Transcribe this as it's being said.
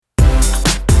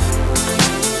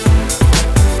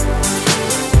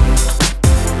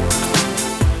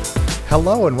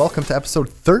Hello and welcome to episode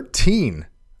 13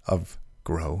 of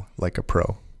Grow Like a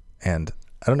Pro. And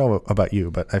I don't know about you,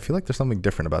 but I feel like there's something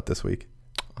different about this week.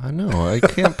 I know. I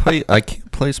can't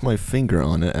place my finger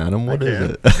on it, Adam. What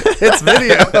is it? It's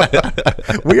video.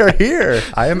 We are here.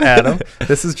 I am Adam.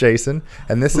 This is Jason.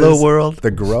 And this Hello, is world. The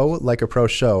Grow Like a Pro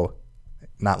show.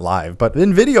 Not live, but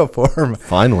in video form.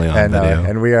 Finally on video.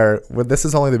 And we are, well, this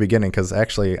is only the beginning because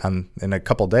actually in a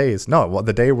couple days,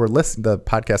 the day the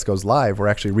podcast goes live, we're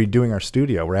actually redoing our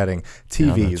studio. We're adding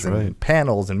TVs and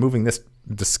panels and moving this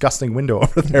disgusting window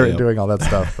over there and doing all that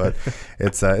stuff. But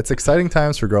it's exciting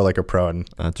times for Grow Like a Pro, and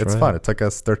it's fun. It took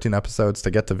us 13 episodes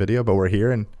to get to video, but we're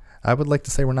here, and I would like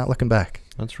to say we're not looking back.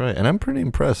 That's right. And I'm pretty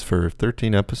impressed for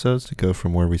 13 episodes to go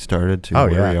from where we started to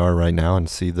where we are right now and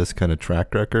see this kind of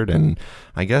track record. And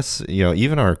I guess,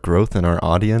 even our growth in our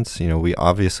audience, we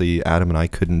obviously, Adam and I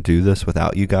couldn't do this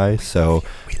without you guys. So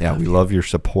we love your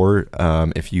support.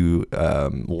 If you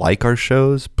like our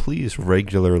shows, please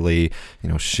regularly,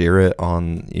 share it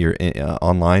on your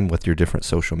online with your different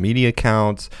social media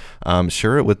accounts.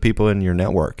 Share it with people in your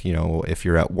network. If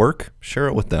you're at work, share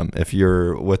it with them. If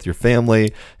you're with your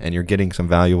family and you're getting some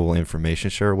valuable information,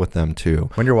 share it with them too.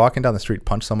 When you're walking down the street,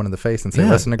 punch someone in the face and say,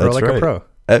 listen to Grow Like a Pro.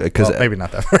 Well, maybe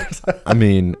not that first. I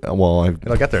mean, it'll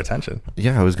get their attention.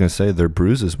 Yeah, I was going to say their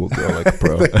bruises will grow like a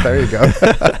pro. There you go.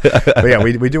 But yeah,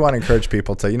 we do want to encourage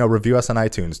people to, review us on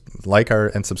iTunes,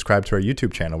 and subscribe to our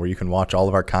YouTube channel where you can watch all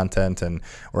of our content. And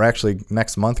we're actually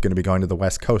next month going to be going to the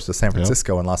West Coast to San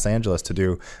Francisco and Los Angeles to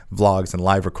do vlogs and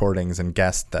live recordings and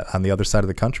guests on the other side of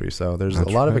the country. So there's a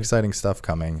lot of exciting stuff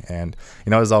coming. And,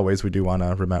 as always, we do want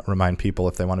to remind people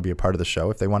if they want to be a part of the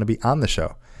show, if they want to be on the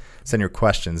show, send your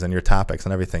questions and your topics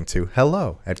and everything to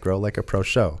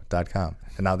hello@growlikeaproshow.com.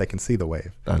 And now they can see the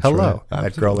wave.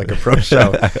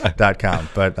 Hello@growlikeaproshow.com.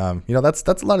 But,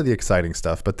 that's a lot of the exciting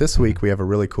stuff. But this week we have a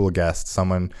really cool guest,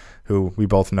 someone who we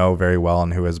both know very well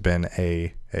and who has been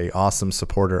a awesome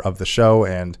supporter of the show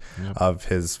and of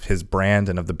his brand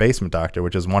and of the Basement Doctor,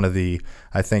 which is one of the,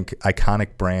 I think,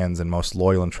 iconic brands and most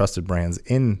loyal and trusted brands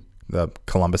in the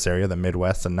Columbus area, the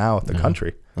Midwest, and now the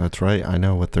country. That's right. I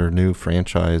know with their new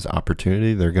franchise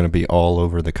opportunity, they're going to be all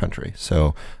over the country.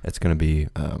 So it's going to be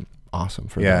awesome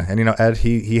for them. Yeah, and Ed,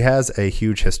 he has a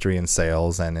huge history in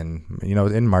sales and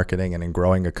in marketing and in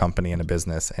growing a company and a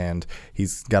business, and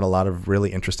he's got a lot of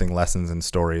really interesting lessons and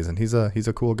stories, and he's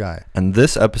a cool guy. And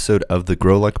this episode of the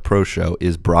Grow Like a Pro Show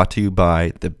is brought to you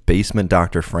by the Basement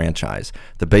Doctor franchise.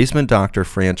 The Basement Doctor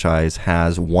franchise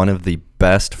has one of the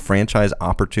best franchise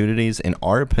opportunities, in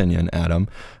our opinion, Adam,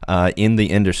 in the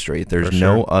industry. There's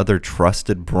no other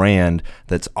trusted brand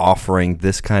that's offering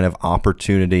this kind of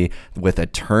opportunity with a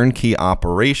turnkey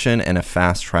operation and a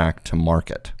fast track to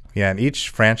market. Yeah, and each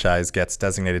franchise gets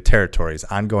designated territories,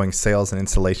 ongoing sales and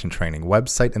installation training,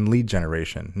 website and lead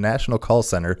generation, national call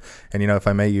center, and if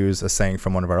I may use a saying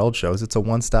from one of our old shows, it's a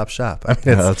one-stop shop. I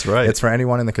mean, that's right. It's for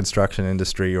anyone in the construction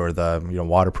industry or the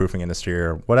waterproofing industry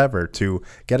or whatever to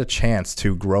get a chance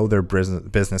to grow their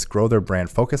business, grow their brand,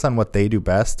 focus on what they do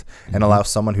best, and allow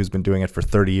someone who's been doing it for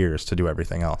 30 years to do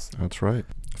everything else. That's right.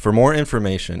 For more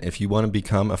information, if you want to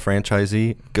become a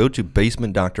franchisee, go to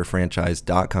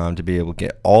basementdoctorfranchise.com to be able to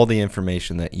get all the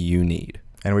information that you need.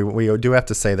 And we do have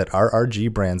to say that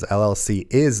RRG Brands LLC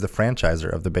is the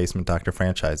franchisor of the Basement Doctor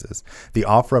franchises. The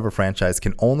offer of a franchise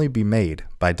can only be made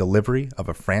by delivery of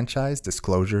a franchise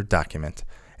disclosure document.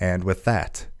 And with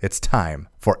that, it's time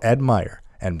for Ed Meyer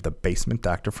and the Basement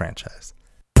Doctor franchise.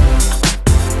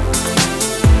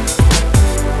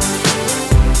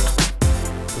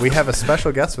 We have a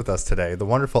special guest with us today, the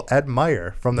wonderful Ed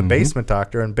Meyer from the Basement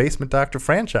Doctor and Basement Doctor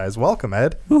franchise. Welcome,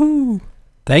 Ed. Woo-hoo.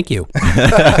 Thank you.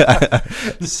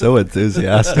 So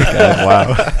enthusiastic, Ed. Wow.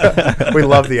 We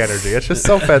love the energy. It's just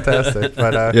so fantastic.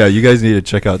 But you guys need to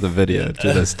check out the video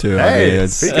to this too. Hey,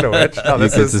 speaking of which, you get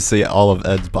to see all of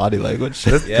Ed's body language.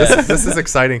 This is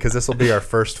exciting because this will be our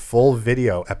first full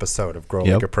video episode of Grow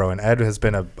Like a Pro, and Ed has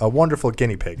been a wonderful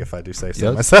guinea pig, if I do say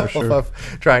so myself, of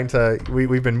trying to.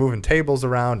 We've been moving tables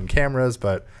around and cameras,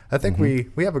 but I think we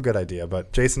have a good idea.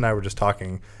 But Jason and I were just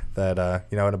talking that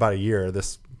in about a year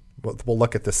we'll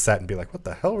look at this set and be like, what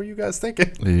the hell were you guys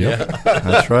thinking? Yeah,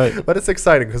 that's right. But it's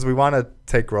exciting because we want to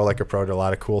take Grow Like a Pro to a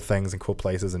lot of cool things and cool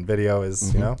places, and video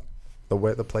is, the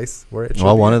place where it should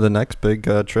be. One of the next big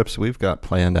trips we've got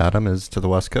planned, Adam, is to the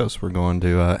West Coast. We're going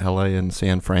to LA and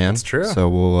San Fran. That's true. So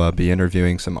we'll be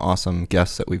interviewing some awesome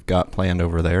guests that we've got planned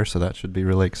over there. So that should be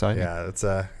really exciting. Yeah,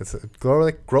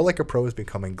 Grow Like a Pro is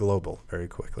becoming global very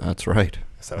quickly. That's right.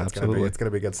 So it's gonna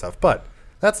be good stuff. But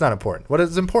that's not important. What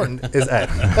is important is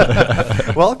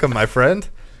Ed. Welcome, my friend.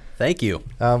 Thank you.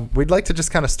 We'd like to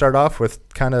just kind of start off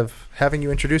with kind of having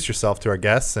you introduce yourself to our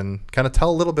guests and kind of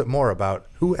tell a little bit more about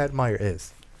who Ed Meyer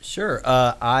is. Sure.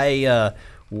 I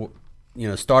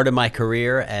started my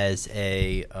career as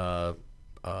a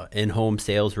in-home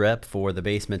sales rep for the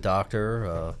Basement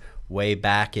Doctor way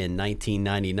back in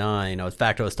 1999. In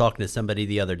fact, I was talking to somebody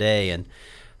the other day, and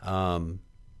it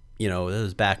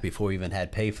was back before we even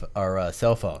had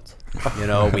cell phones.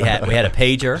 We had a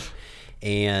pager.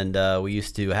 And we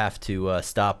used to have to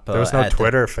stop. There was no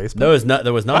Twitter or Facebook?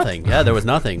 There was nothing. Yeah, there was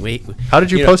nothing. How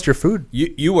did you post your food?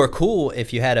 You were cool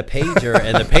if you had a pager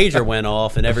and the pager went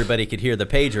off and everybody could hear the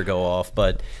pager go off.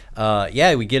 But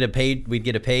we'd get a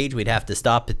page. We'd have to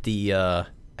stop at the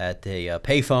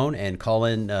payphone and call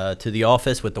in to the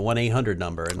office with the 1-800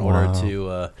 number in order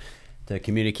to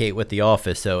communicate with the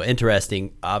office. So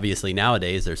interesting. Obviously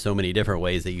nowadays there's so many different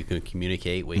ways that you can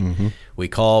communicate. We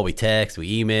call, we text,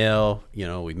 we email,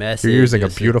 we message. You're using a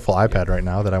beautiful iPad right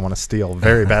now that I want to steal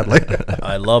very badly.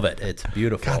 I love it. It's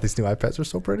beautiful. God, these new iPads are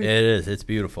so pretty. It is. It's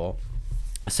beautiful.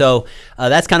 So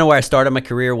that's kind of where I started my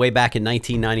career way back in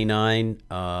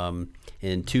 1999.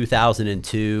 In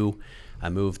 2002, I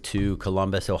moved to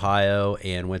Columbus, Ohio,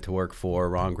 and went to work for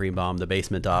Ron Greenbaum, the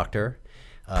Basement Doctor.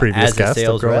 Previous guest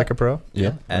of Grow Like a Pro.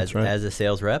 Yeah, as a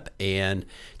sales rep, and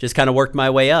just kind of worked my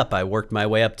way up. I worked my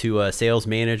way up to a sales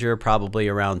manager probably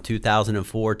around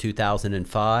 2004,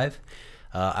 2005.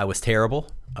 I was terrible.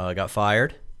 Got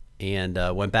fired and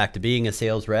went back to being a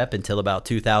sales rep until about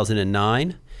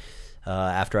 2009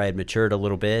 after I had matured a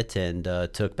little bit and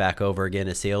took back over again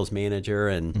as sales manager.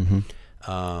 And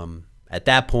at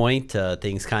that point,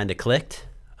 things kind of clicked.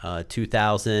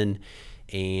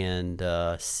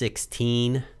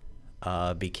 2016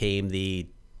 became the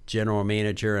general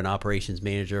manager and operations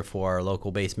manager for our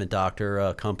local Basement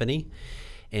Doctor company,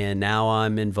 and now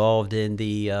I'm involved in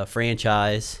the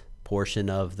franchise portion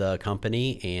of the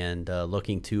company and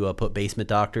looking to put Basement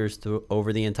Doctors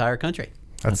over the entire country.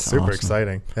 That's super awesome.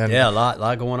 Exciting. And, a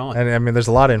lot going on. And I mean, there's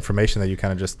a lot of information that you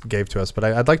kind of just gave to us, but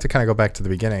I'd like to kind of go back to the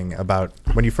beginning about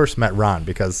when you first met Ron,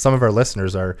 because some of our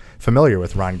listeners are familiar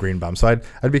with Ron Greenbaum. So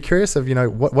I'd be curious of,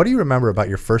 what do you remember about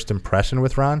your first impression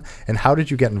with Ron, and how did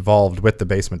you get involved with the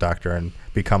Basement Doctor and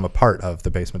become a part of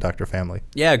the Basement Doctor family?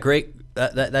 Yeah, great.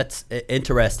 That's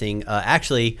interesting.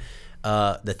 Actually,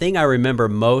 the thing I remember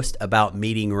most about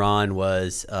meeting Ron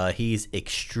was he's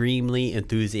extremely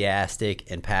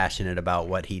enthusiastic and passionate about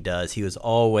what he does. He was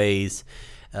always,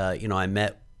 I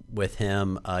met with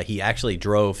him. He actually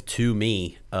drove to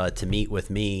me to meet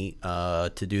with me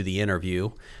to do the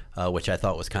interview, which I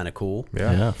thought was kind of cool.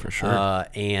 Yeah, for sure.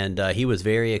 And he was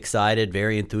very excited,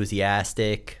 very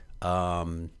enthusiastic.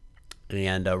 And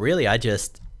really, I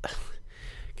just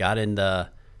got into...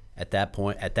 At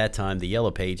that time, the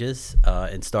Yellow Pages,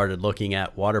 and started looking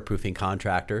at waterproofing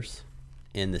contractors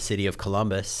in the city of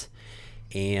Columbus.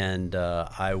 And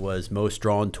I was most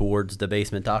drawn towards the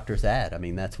Basement Doctor's ad. I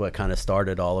mean, that's what kind of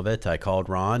started all of it. I called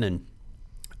Ron, and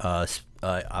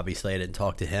obviously I didn't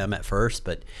talk to him at first,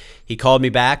 but he called me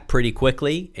back pretty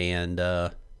quickly. And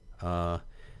that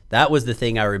was the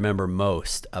thing I remember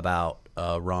most about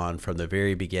Ron from the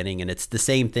very beginning. And it's the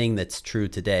same thing that's true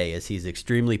today, is he's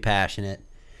extremely passionate,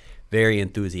 very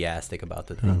enthusiastic about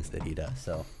the things that he does.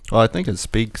 So, well, I think it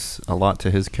speaks a lot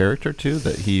to his character too,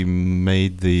 that he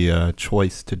made the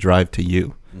choice to drive to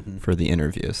you for the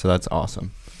interview. So that's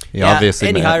awesome. He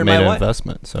obviously made an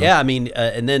investment. So yeah, I mean,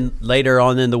 and then later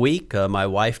on in the week, my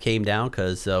wife came down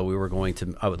because we were going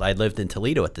to. I lived in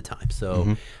Toledo at the time,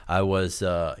 so I was,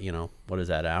 what is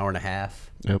that, an hour and a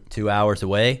half, 2 hours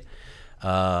away.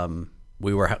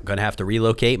 We were going to have to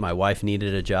relocate. My wife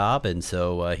needed a job, and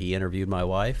so he interviewed my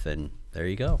wife, and there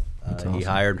you go. Awesome. He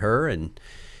hired her, and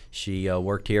she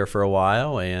worked here for a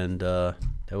while, and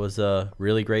it was a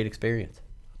really great experience.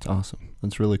 That's awesome.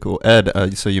 That's really cool.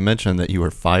 Ed, so you mentioned that you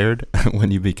were fired when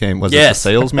you became, was it a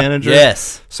sales manager?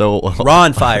 Yes. So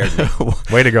Ron fired me.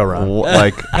 Way to go,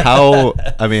 Ron.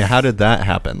 How did that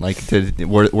happen? Like,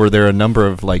 were there a number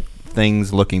of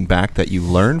things looking back that you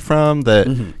learned from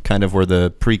that kind of were the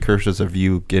precursors of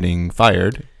you getting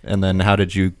fired, and then how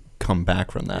did you come back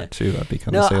from that to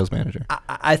become a sales manager?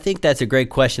 I think that's a great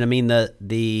question. I mean, the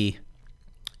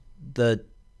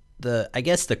I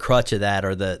guess the crutch of that,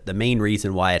 or the main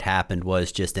reason why it happened,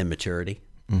 was just immaturity.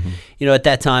 At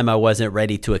that time I wasn't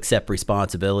ready to accept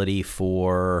responsibility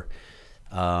for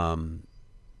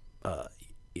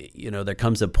there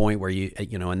comes a point where you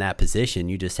in that position,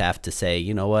 you just have to say,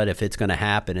 you know what, if it's going to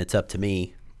happen, it's up to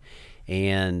me.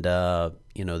 And,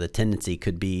 the tendency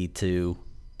could be to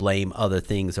blame other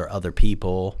things or other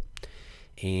people.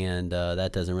 And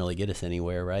that doesn't really get us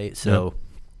anywhere, right? So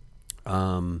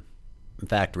In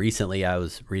fact, recently I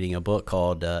was reading a book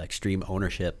called Extreme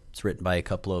Ownership. It's written by a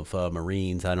couple of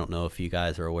Marines. I don't know if you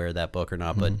guys are aware of that book or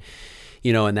not, but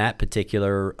in that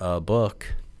particular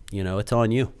book, it's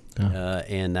on you. Yeah.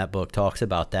 And that book talks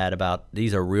about that. About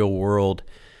these are real world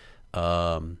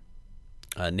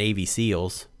Navy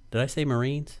SEALs. Did I say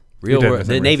Marines? Real world,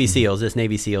 the Navy SEALs. This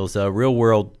Navy SEALs, real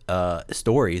world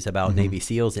stories about Navy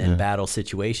SEALs in battle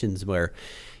situations where,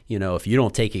 if you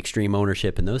don't take extreme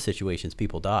ownership in those situations,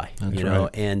 people die. That's right.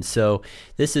 And so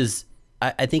this is,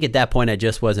 I think at that point I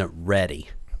just wasn't ready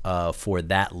for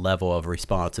that level of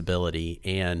responsibility,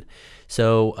 and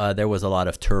so there was a lot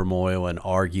of turmoil and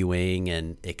arguing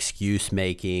and excuse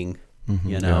making,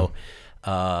 and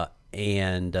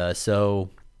so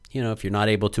if you're not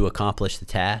able to accomplish the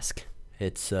task,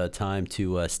 it's time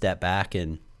to step back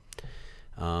and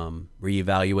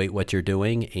reevaluate what you're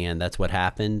doing, and that's what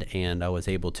happened. And I was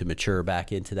able to mature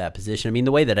back into that position. I mean,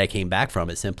 the way that I came back from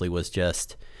it simply was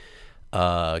just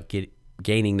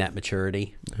gaining that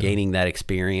maturity, gaining that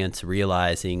experience,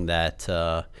 realizing that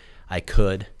I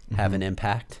could have an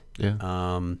impact,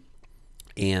 and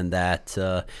that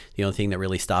the only thing that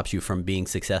really stops you from being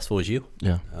successful is you.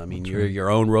 Yeah, I mean, you're your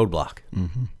own roadblock.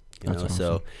 Awesome.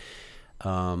 So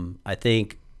I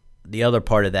think the other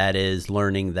part of that is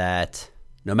learning that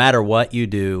no matter what you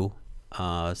do,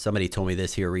 somebody told me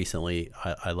this here recently.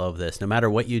 I love this. No matter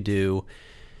what you do,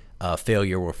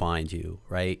 failure will find you,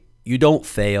 right? You don't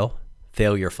fail.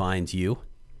 Failure finds you.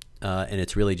 And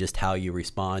it's really just how you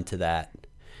respond to that.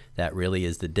 That really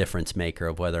is the difference maker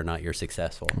of whether or not you're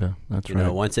successful. Yeah, that's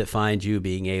right. Once it finds you,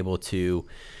 being able to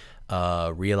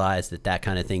realize that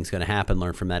kind of thing's going to happen,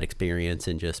 learn from that experience,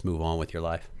 and just move on with your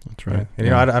life. That's right.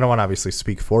 And I don't want to obviously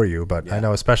speak for you, but I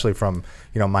know especially from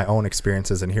my own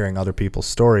experiences and hearing other people's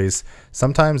stories,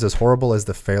 sometimes as horrible as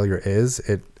the failure is,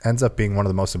 it ends up being one of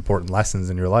the most important lessons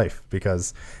in your life,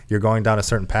 because you're going down a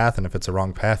certain path, and if it's a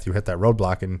wrong path, you hit that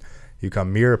roadblock, and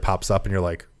mirror pops up, and you're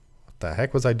like, the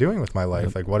heck was I doing with my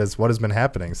life? Like, what has been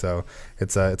happening? So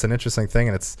it's an interesting thing,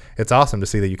 and it's awesome to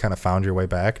see that you kind of found your way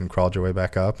back and crawled your way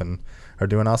back up and are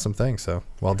doing awesome things. So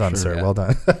well done, sir. Yeah. Well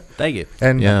done. Thank you.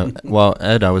 And well,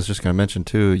 Ed, I was just going to mention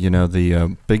too,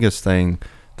 the biggest thing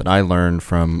that I learned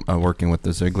from working with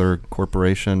the Ziegler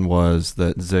Corporation was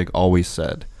that Zig always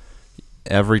said,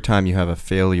 every time you have a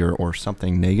failure or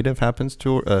something negative happens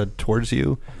towards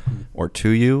you or to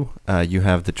you, you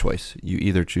have the choice. You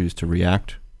either choose to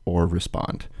react or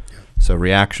respond. So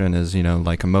reaction is,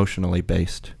 like emotionally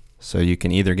based. So you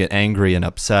can either get angry and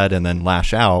upset and then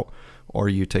lash out, or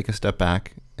you take a step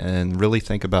back and really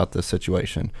think about the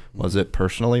situation. Was it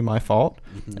personally my fault?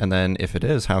 And then if it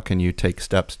is, how can you take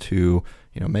steps to,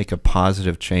 make a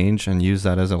positive change and use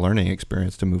that as a learning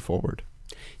experience to move forward?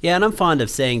 Yeah, and I'm fond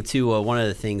of saying too, one of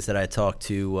the things that I talk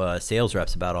to sales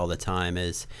reps about all the time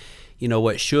is,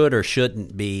 what should or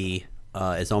shouldn't be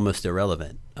is almost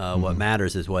irrelevant. What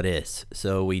matters is what is.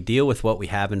 So we deal with what we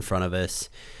have in front of us.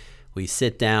 We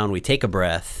sit down, we take a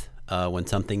breath. When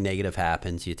something negative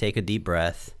happens, you take a deep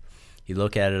breath, you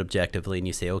look at it objectively, and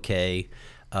you say, okay,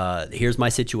 here's my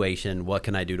situation. What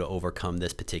can I do to overcome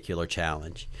this particular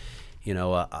challenge?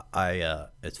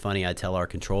 It's funny, I tell our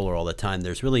controller all the time,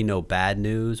 there's really no bad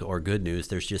news or good news.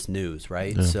 There's just news,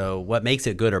 right? Yeah. So what makes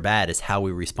it good or bad is how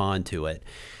we respond to it.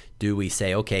 Do we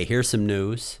say, okay, here's some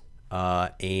news,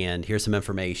 and here's some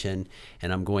information,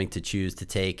 and I'm going to choose to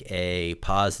take a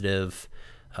positive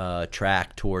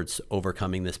track towards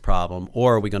overcoming this problem,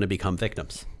 or are we going to become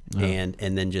victims and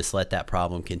then just let that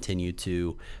problem continue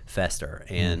to fester?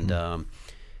 And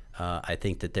I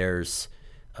think that there's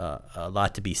a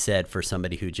lot to be said for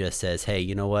somebody who just says, hey,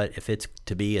 you know what, if it's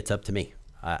to be, it's up to me.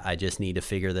 I just need to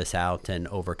figure this out and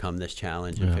overcome this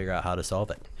challenge and figure out how to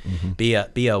solve it.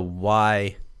 Be a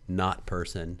why not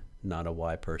person, not a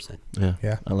why person.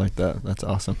 Yeah. I like that. That's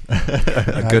awesome.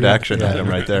 A good action item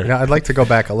right there. I'd like to go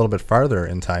back a little bit farther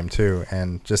in time too,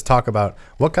 and just talk about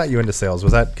what got you into sales.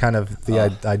 Was that kind of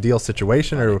the ideal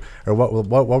situation, or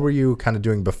what were you kind of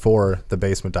doing before the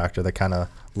Basement Doctor that kind of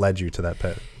led you to that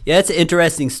pit? Yeah, it's an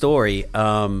interesting story.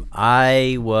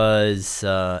 I was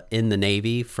in the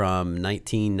Navy from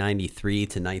 1993 to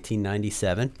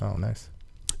 1997. Oh, nice.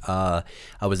 I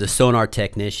was a sonar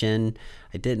technician.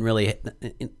 I didn't really,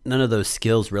 none of those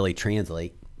skills really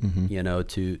translate,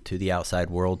 to the outside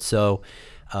world. So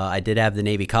I did have the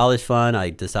Navy college fund. I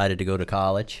decided to go to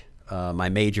college. My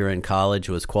major in college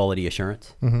was quality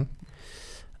assurance.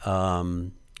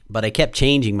 But I kept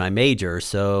changing my major.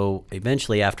 So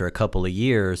eventually, after a couple of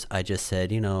years, I just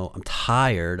said, I'm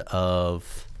tired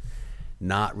of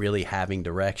not really having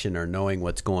direction or knowing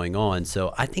what's going on.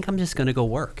 So I think I'm just going to go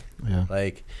work. Yeah.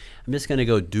 Like, I'm just going to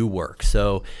go do work.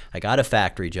 So I got a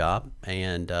factory job,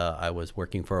 and I was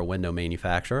working for a window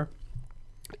manufacturer.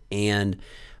 And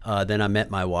then I met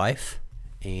my wife,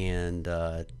 and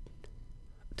to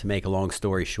make a long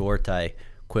story short, I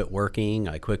quit working,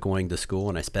 I quit going to school,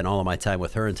 and I spent all of my time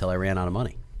with her until I ran out of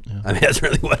money. Yeah. I mean, that's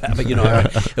really what happened. You know,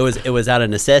 it was out of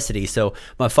necessity. So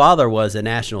my father was a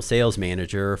national sales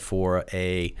manager for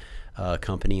a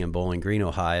company in Bowling Green,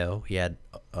 Ohio. He had,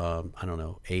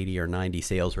 80 or 90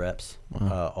 sales reps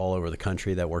all over the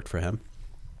country that worked for him.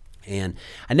 And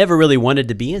I never really wanted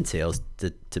to be in sales,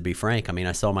 to be frank. I mean,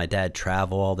 I saw my dad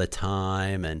travel all the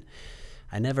time, and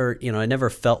I never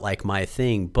felt like my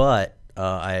thing. But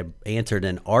I answered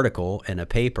an article in a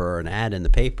paper, or an ad in the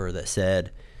paper that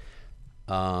said,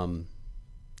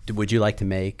 would you like to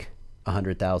make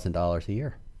 $100,000 a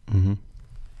year? Mm-hmm.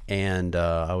 And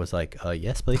I was like,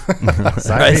 yes, please.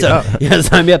 Sign me up. Yeah,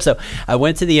 sign me up. So I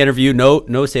went to the interview,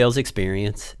 no sales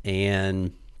experience,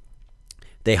 and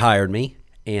they hired me,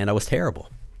 and I was terrible.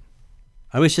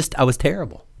 I was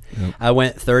terrible. Yep. I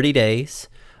went 30 days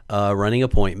running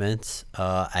appointments.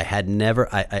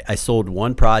 I sold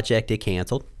one project, it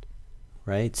canceled,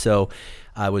 right? So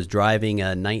I was driving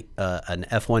an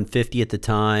F-150 at the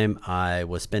time. I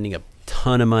was spending a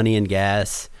ton of money in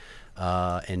gas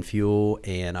and fuel,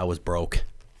 and I was broke.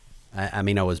 I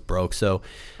was broke. So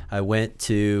I went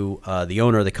to the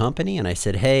owner of the company, and I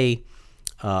said, hey,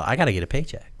 I got to get a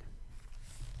paycheck.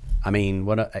 I mean,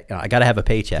 I got to have a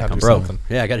paycheck. I'm broke. Something.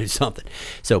 Yeah, I got to do something.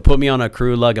 So put me on a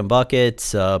crew lugging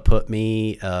buckets, put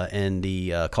me in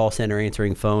the call center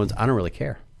answering phones. I don't really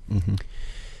care. Mm-hmm.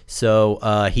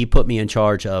 So he put me in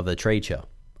charge of a trade show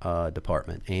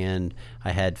department, and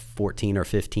I had 14 or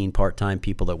 15 part-time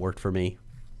people that worked for me.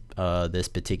 This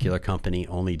particular company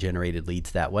only generated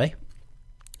leads that way.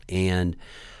 And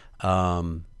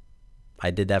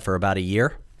I did that for about a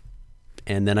year,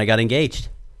 and then I got engaged.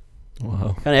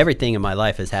 Wow. Kind of everything in my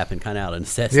life has happened kind of out of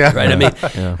necessity, right? I mean,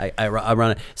 I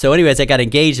run it. So anyways, I got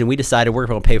engaged, and we decided we're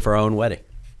going to pay for our own wedding,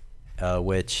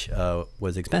 which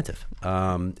was expensive.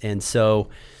 And so...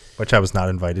 Which I was not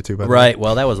invited to, by the way. Right.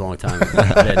 Well, that was a long time ago.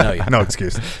 I didn't know you. No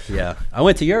excuse. Yeah. I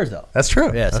went to yours, though. That's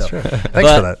true. Yeah, that's true. Thanks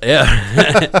for that.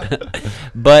 Yeah.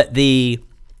 But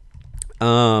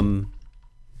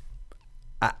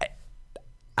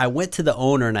I went to the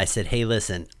owner, and I said, hey,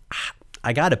 listen,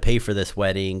 I got to pay for this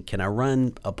wedding. Can I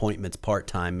run appointments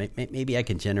part-time? Maybe I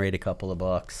can generate a couple of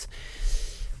bucks.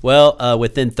 Well,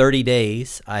 within 30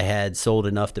 days, I had sold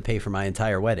enough to pay for my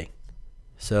entire wedding.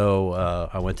 So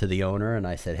I went to the owner, and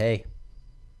I said, hey,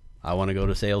 I want to go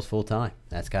to sales full-time.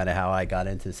 That's kind of how I got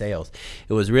into sales.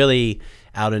 It was really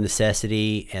out of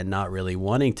necessity and not really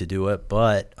wanting to do it.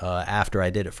 But after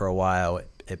I did it for a while,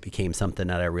 it became something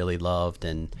that I really loved.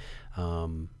 And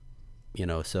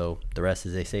so the rest,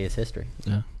 as they say, is history.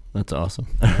 Yeah, that's awesome.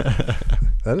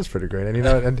 That is pretty great. And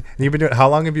and you've been doing. How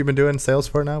long have you been doing sales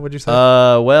for now? Would you say?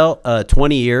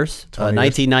 20 years.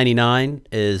 1999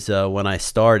 is when I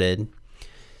started.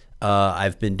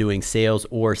 I've been doing sales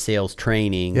or sales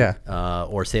training,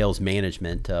 or sales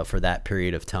management for that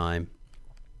period of time.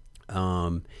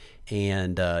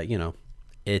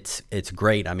 It's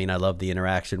great. I mean, I love the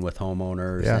interaction with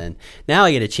homeowners, and now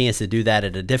I get a chance to do that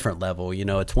at a different level. You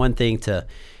know, it's one thing to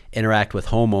interact with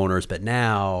homeowners, but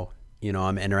now,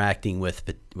 I'm interacting with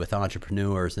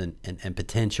entrepreneurs and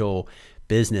potential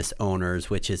business owners,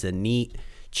 which is a neat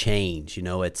change.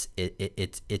 It's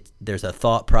there's a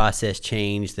thought process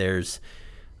change. There's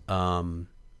I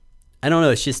don't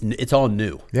know. It's all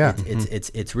new. Yeah,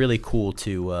 it's really cool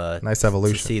to nice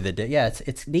evolution. To see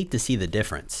it's neat to see the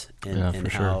difference in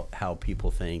how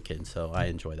people think, and so I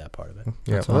enjoy that part of it.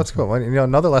 Yeah, that's cool. Well,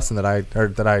 another lesson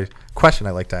question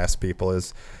I like to ask people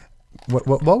is,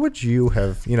 what would you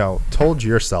have told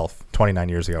yourself 29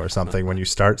 years ago or something when you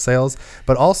start sales,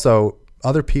 but also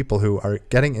other people who are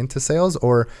getting into sales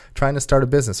or trying to start a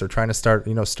business or trying to start,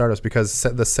 startups, because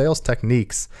the sales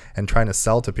techniques and trying to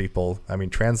sell to people,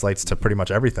 translates to pretty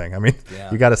much everything.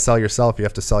 You got to sell yourself. You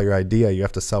have to sell your idea. You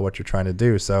have to sell what you're trying to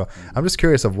do. So I'm just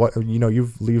curious of what,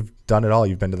 you've done it all.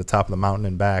 You've been to the top of the mountain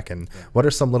and back. And what are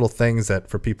some little things that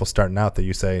for people starting out that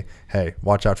you say, hey,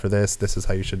 watch out for this. This is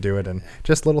how you should do it. And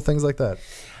just little things like that.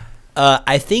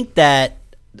 I think that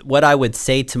what I would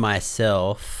say to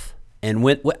myself, and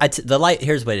here's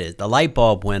what it is. The light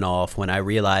bulb went off when I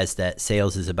realized that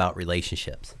sales is about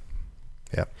relationships.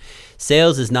 Yeah.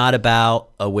 Sales is not about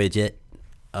a widget.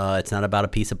 It's not about a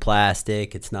piece of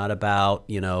plastic. It's not about,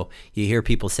 you hear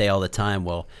people say all the time,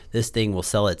 well, this thing will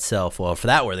sell itself. Well, if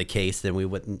that were the case, then we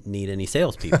wouldn't need any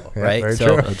salespeople, right? Very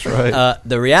true. That's right.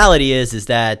 The reality is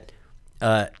that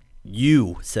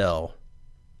you sell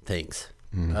things.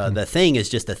 The thing is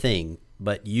just a thing,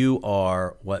 but you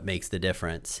are what makes the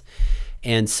difference.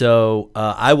 And so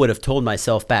I would have told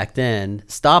myself back then,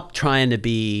 stop trying to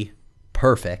be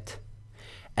perfect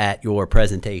at your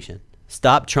presentation.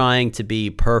 Stop trying to be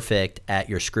perfect at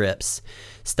your scripts.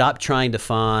 Stop trying to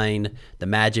find the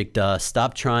magic dust.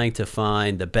 Stop trying to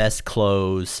find the best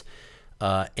close.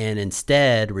 And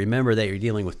instead, remember that you're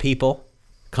dealing with people.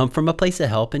 Come from a place of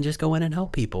help and just go in and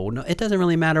help people. No, it doesn't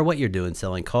really matter what you're doing,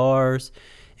 selling cars,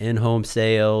 in-home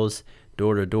sales,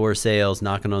 door-to-door sales,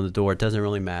 knocking on the door. It doesn't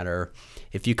really matter.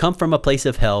 If you come from a place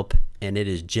of help and it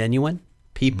is genuine,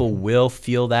 people will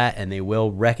feel that and they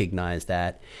will recognize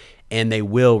that and they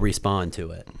will respond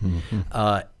to it.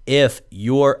 If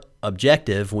your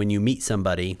objective when you meet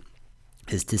somebody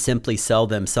is to simply sell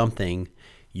them something,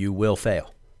 you will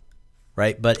fail.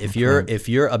 Right? But if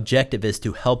your objective is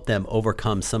to help them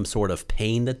overcome some sort of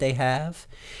pain that they have,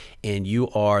 and you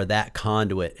are that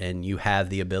conduit and you have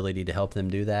the ability to help them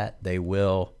do that, they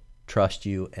will trust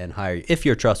you and hire you. If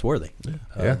you're trustworthy,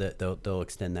 they'll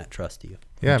extend that trust to you.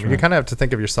 Yeah, I mean, you kind of have to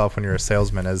think of yourself when you're a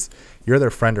salesman as you're their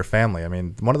friend or family. I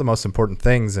mean, one of the most important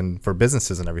things and for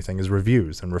businesses and everything is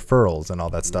reviews and referrals and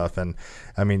all that stuff. And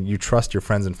I mean, you trust your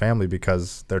friends and family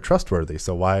because they're trustworthy.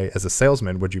 So why, as a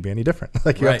salesman, would you be any different?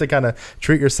 Like you have to kind of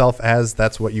treat yourself as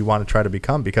that's what you want to try to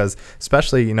become, because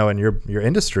especially, you know, in your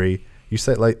industry, you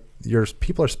say like your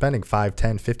people are spending $5,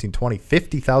 $10, $15, $20,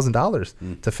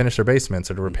 $50,000 to finish their basements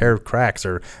or to repair cracks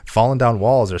or falling down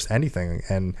walls or anything.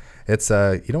 And it's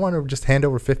you don't want to just hand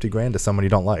over $50,000 to someone you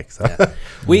don't like. So. Yeah.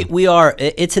 We are.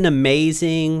 It's an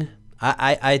amazing.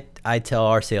 I tell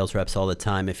our sales reps all the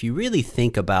time, if you really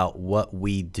think about what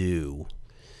we do,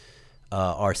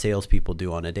 our salespeople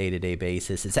do on a day-to-day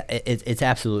basis, it's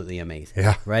absolutely amazing.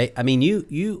 Yeah. Right. I mean,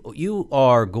 you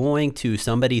are going to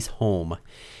somebody's home,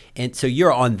 and so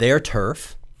you're on their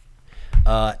turf,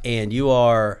 and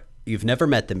you've never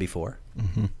met them before,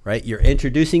 right? You're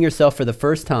introducing yourself for the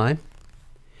first time.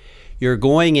 You're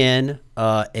going in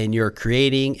and you're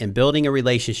creating and building a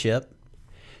relationship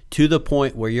to the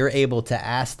point where you're able to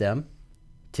ask them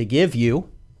to give you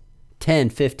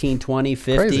 $10, $15,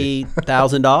 $20,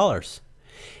 $50,000,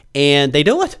 and they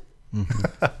do it.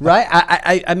 Right?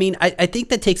 I mean, I think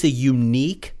that takes a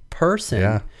unique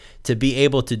person to be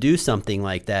able to do something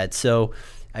like that. So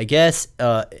I guess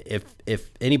if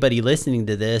anybody listening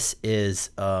to this is,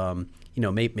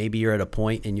 maybe you're at a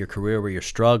point in your career where you're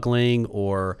struggling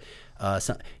or,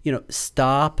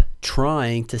 stop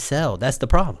trying to sell. That's the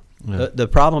problem. Yeah. The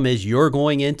problem is you're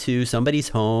going into somebody's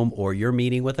home or you're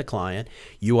meeting with a client.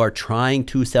 You are trying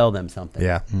to sell them something.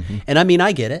 Yeah. And I mean,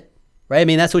 I get it, right? I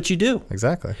mean, that's what you do.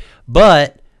 Exactly.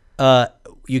 But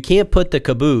you can't put the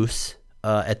caboose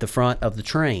at the front of the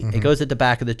train. It goes at the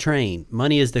back of the train.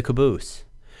 Money is the caboose,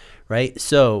 right?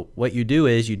 So what you do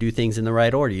is you do things in the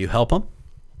right order. You help them.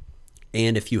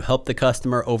 And if you help the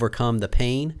customer overcome the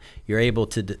pain, you're able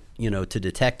to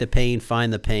detect the pain,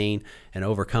 find the pain, and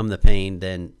overcome the pain.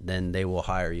 Then they will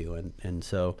hire you. And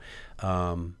so,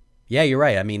 yeah, you're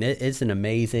right. I mean, it's an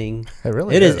amazing. It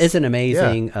really is. It's an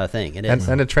amazing thing. It is,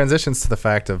 and it transitions to the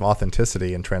fact of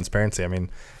authenticity and transparency. I mean,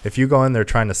 if you go in there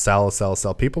trying to sell,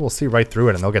 people will see right through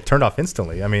it and they'll get turned off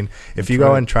instantly. I mean, if you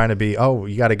go in trying to be,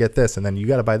 you got to get this, and then you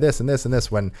got to buy this and this and this,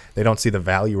 when they don't see the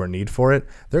value or need for it,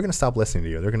 they're going to stop listening to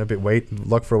you. They're going to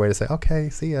look for a way to say, okay,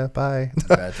 see ya, bye.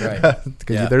 That's right.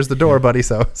 There's the door, buddy.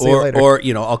 So see you later. Or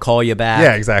I'll call you back.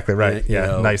 Yeah, exactly right.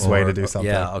 Nice way to do something.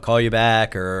 Yeah, I'll call you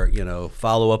back, or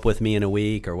follow up with me in a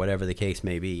week, or whatever the case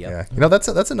may be. Yep. Yeah,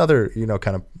 that's another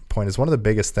kind of point. Is one of the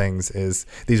biggest things is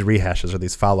these rehashes or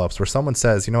these follow-ups where someone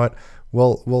says, you know what,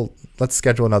 well let's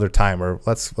schedule another time, or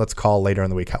let's call later in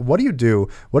the week. What do you do?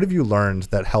 What have you learned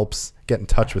that helps get in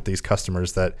touch with these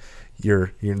customers that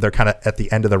they're kind of at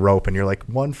the end of the rope and you're like,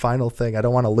 one final thing, I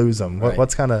don't want to lose them. Right.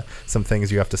 What's kind of some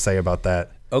things you have to say about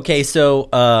that? Okay, so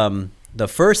the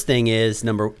first thing is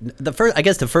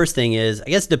the first thing is, I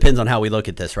guess it depends on how we look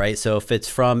at this, right? So if it's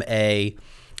from a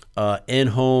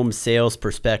in-home sales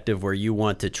perspective where you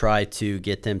want to try to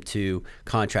get them to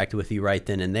contract with you right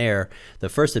then and there, the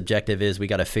first objective is we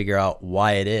got to figure out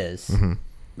why it is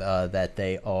that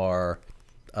they are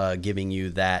giving you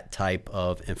that type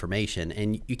of information.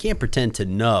 And you can't pretend to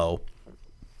know,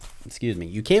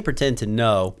 you can't pretend to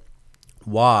know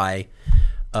why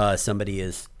somebody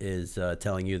is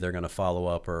telling you they're going to follow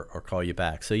up or call you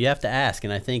back. So you have to ask,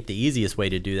 and I think the easiest way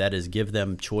to do that is give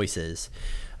them choices.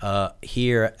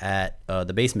 Here at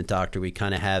the Basement Doctor, we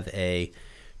kind of have a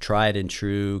tried and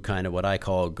true kind of what I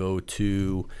call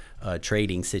go-to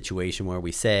trading situation where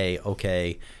we say,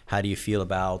 okay, how do you feel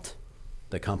about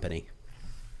the company,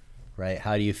 right?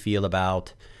 How do you feel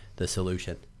about the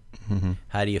solution? Mm-hmm.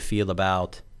 How do you feel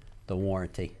about the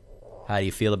warranty? How do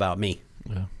you feel about me?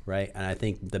 Yeah. Right. And I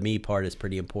think the me part is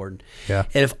pretty important. Yeah.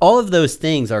 And if all of those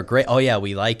things are great, oh yeah,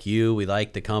 we like you, we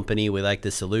like the company, we like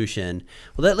the solution.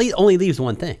 Well, that only leaves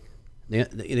one thing.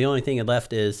 The only thing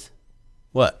left is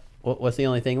what? What's the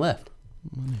only thing left?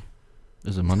 Money.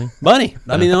 Is it money? Money.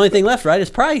 I mean, the only thing left, right, is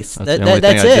price. That's the only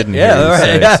thing I didn't hear you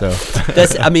say, Yeah. so.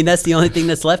 That's the only thing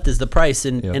that's left is the price.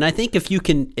 And I think if you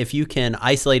can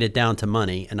isolate it down to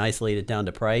money and isolate it down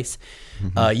to price,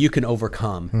 you can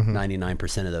overcome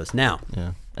 99% of those. Now.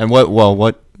 Yeah. And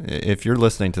what if you're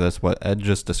listening to this, what Ed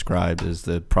just described is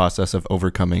the process of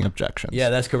overcoming objections.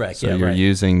 Yeah, that's correct. So you're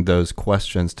using those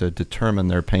questions to determine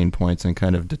their pain points and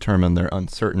kind of determine their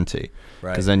uncertainty.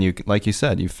 Right. Because then you, like you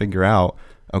said, you figure out,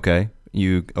 okay,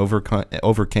 you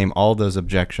overcame all those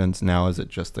objections. Now is it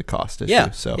just the cost issue?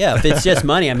 Yeah. So yeah. If it's just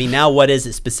money, I mean, now what is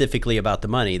it specifically about the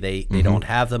money? They don't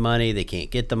have the money. They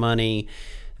can't get the money.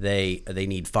 They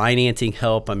need financing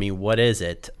help. I mean, what is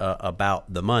it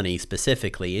about the money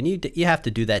specifically? And you have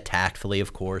to do that tactfully,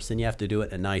 of course, and you have to do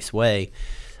it in a nice way.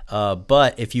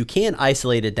 But if you can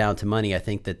isolate it down to money, I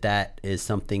think that is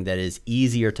something that is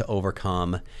easier to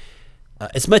overcome.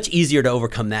 It's much easier to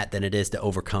overcome that than it is to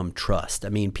overcome trust. I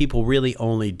mean, people really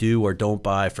only do or don't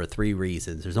buy for 3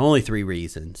 reasons. There's only 3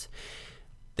 reasons.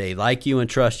 They like you and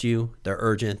trust you, they're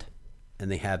urgent,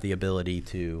 and they have the ability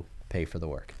to pay for the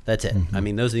work. That's it. I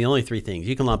mean, those are the only 3 things.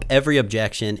 You can lump every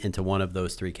objection into one of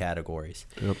those 3 categories.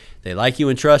 Yep. They like you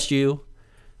and trust you,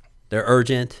 they're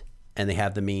urgent, and they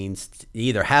have the means to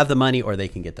either have the money or they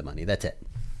can get the money. That's it.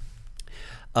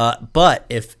 But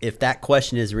if that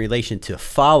question is in relation to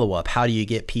follow-up, how do you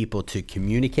get people to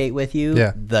communicate with you?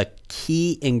 Yeah. The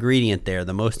key ingredient there,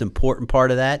 the most important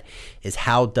part of that is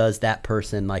how does that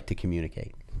person like to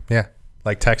communicate? Yeah.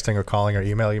 Like texting or calling or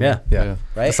email. Yeah.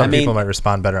 Right. Some people might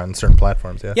respond better on certain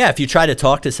platforms. Yeah. Yeah. If you try to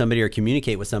talk to somebody or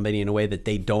communicate with somebody in a way that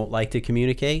they don't like to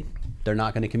communicate, they're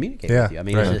not going to communicate with you. I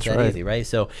mean, it's just that easy, right?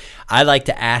 So I like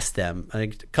to ask them a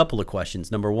couple of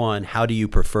questions. Number one, how do you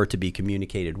prefer to be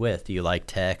communicated with? Do you like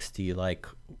text? Do you like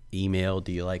email?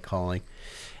 Do you like calling?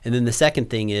 And then the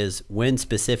second thing is, when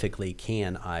specifically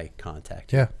can I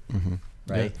contact you? Yeah. Mm-hmm.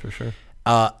 Right? Yeah, for sure.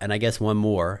 And I guess one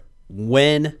more.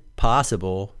 When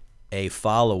possible, a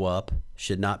follow-up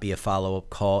should not be a follow-up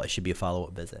call. It should be a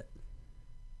follow-up visit.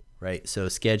 Right, so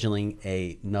scheduling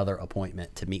another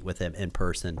appointment to meet with them in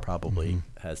person probably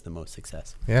has the most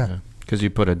success. Yeah, because you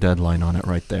put a deadline on it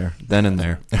right there, then and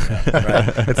there.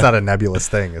 Right. It's not a nebulous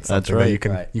thing. It's something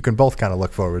that you can both kind of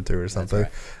look forward to or something.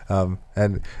 Right.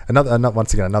 And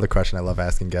another question I love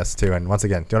asking guests too. And once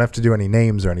again, don't have to do any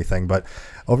names or anything, but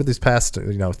over these past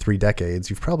 3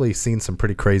 decades, you've probably seen some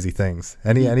pretty crazy things.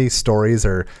 Any stories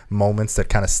or moments that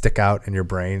kind of stick out in your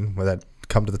brain that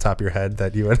come to the top of your head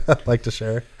that you would like to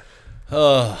share?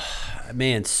 Oh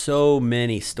man, so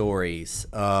many stories.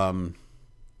 I'll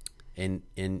tell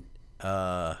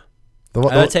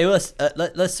you,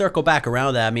 let's circle back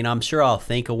around that. I mean, I'm sure I'll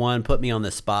think of one. Put me on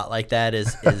the spot like that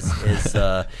is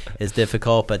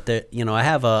difficult. But I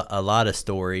have a lot of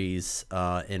stories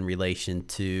in relation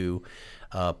to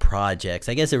projects.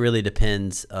 I guess it really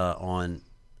depends on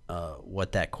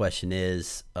what that question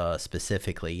is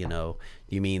specifically.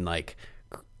 You mean like,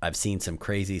 I've seen some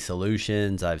crazy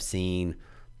solutions. I've seen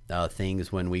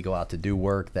things when we go out to do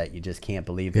work that you just can't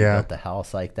believe they built the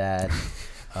house like that.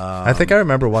 I think I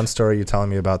remember one story you telling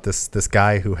me about this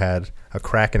guy who had a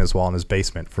crack in his wall in his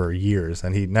basement for years,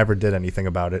 and he never did anything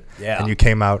about it. Yeah. And you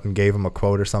came out and gave him a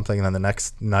quote or something, and then the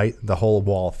next night the whole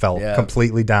wall fell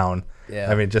completely down.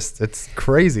 Yeah. I mean, it's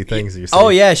crazy things you see. Oh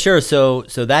yeah, sure. So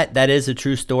that is a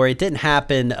true story. It didn't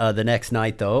happen the next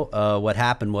night though. What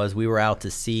happened was we were out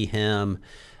to see him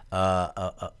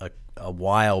a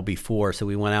while before, so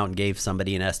we went out and gave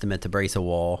somebody an estimate to brace a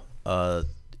wall.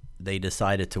 They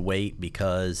decided to wait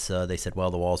because they said,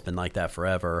 well, the wall's been like that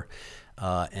forever.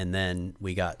 And then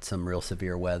we got some real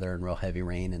severe weather and real heavy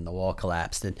rain, and the wall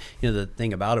collapsed. And the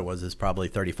thing about it was it's probably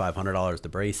 $3,500 to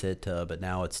brace it, but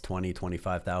now it's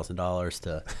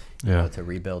 $25,000 to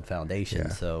rebuild foundation.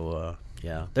 Yeah. So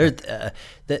there's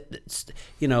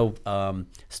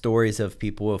stories of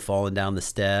people who have fallen down the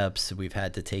steps. We've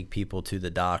had to take people to the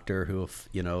doctor who have,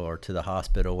 or to the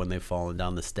hospital when they've fallen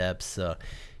down the steps.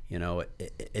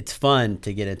 It's fun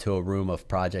to get into a room of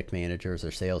project managers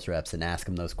or sales reps and ask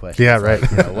them those questions. Yeah, right.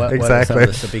 What exactly.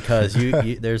 Because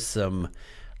there's some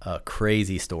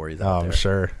crazy stories out there. I'm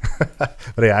sure.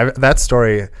 But yeah, that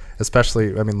story,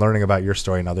 especially, learning about your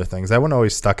story and other things, that one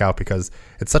always stuck out because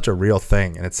it's such a real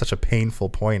thing and it's such a painful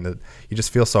point that you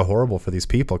just feel so horrible for these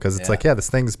people because it's this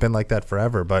thing's been like that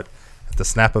forever, but at the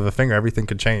snap of a finger, everything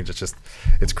could change.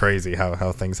 It's crazy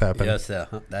how things happen. Yes,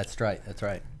 that's right. That's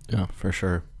right. Yeah, for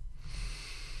sure.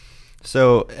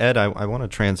 So, Ed, I want to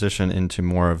transition into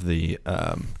more of the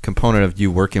component of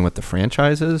you working with the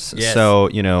franchises. Yes. So,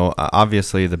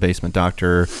 obviously the Basement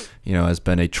Doctor, has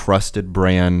been a trusted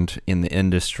brand in the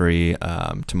industry.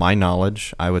 To my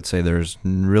knowledge, I would say there's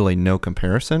really no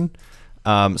comparison.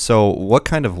 So what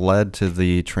kind of led to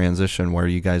the transition where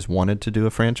you guys wanted to do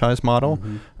a franchise model?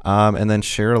 Mm-hmm. And then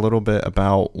share a little bit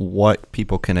about what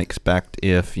people can expect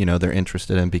if, they're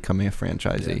interested in becoming a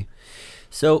franchisee. Yeah.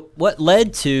 So what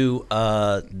led to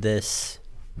this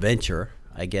venture,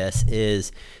 I guess,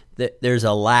 is that there's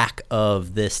a lack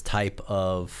of this type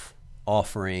of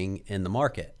offering in the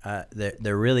market.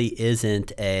 There really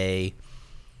isn't a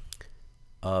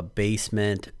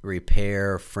basement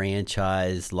repair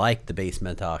franchise like the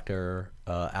Basement Doctor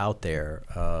out there.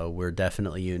 We're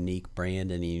definitely a unique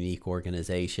brand and a unique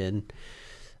organization.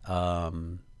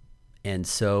 And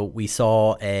so we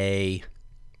saw a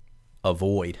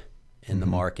void in the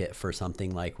market for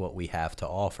something like what we have to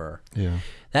offer. Yeah.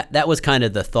 That was kind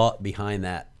of the thought behind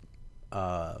that.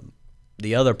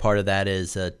 The other part of that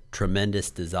is a tremendous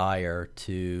desire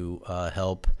to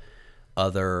help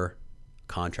other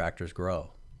contractors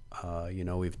grow.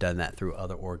 We've done that through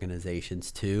other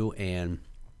organizations too, and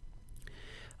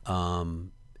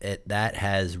that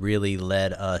has really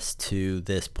led us to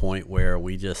this point where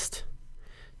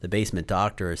the Basement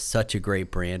Doctor is such a great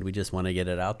brand. We just want to get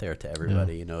it out there to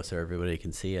everybody, so everybody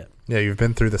can see it. Yeah, you've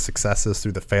been through the successes,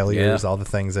 through the failures, all the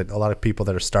things that a lot of people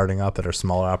that are starting up, that are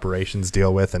smaller operations,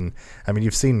 deal with. And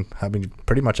you've seen,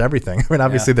 pretty much everything.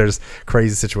 Obviously there's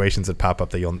crazy situations that pop up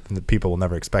that people will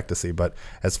never expect to see. But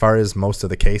as far as most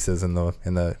of the cases in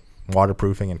the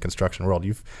waterproofing and construction world,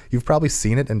 you've probably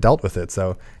seen it and dealt with it.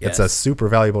 So It's a super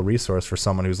valuable resource for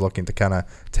someone who's looking to kind of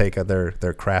take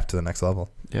their craft to the next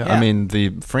level. Yeah, the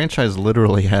franchise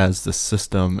literally has the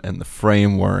system and the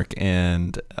framework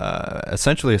and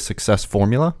essentially a success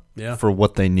formula for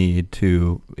what they need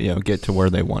to get to where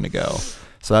they want to go.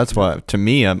 So that's why, to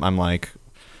me, I'm like,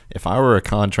 if I were a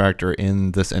contractor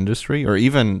in this industry, or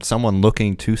even someone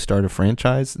looking to start a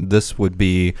franchise, this would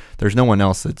be, there's no one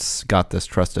else that's got this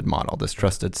trusted model, this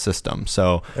trusted system.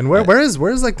 So, and where's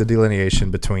like the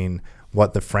delineation between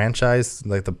what the franchise,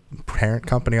 like the parent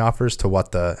company, offers to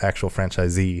what the actual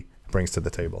franchisee brings to the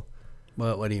table?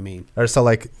 What do you mean? Or so,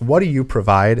 like, what do you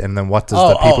provide, and then what does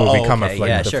the people who become the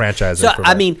franchisor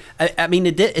provide?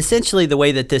 So, essentially, the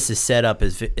way that this is set up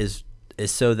is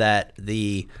so that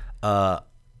the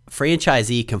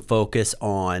franchisee can focus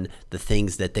on the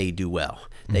things that they do well.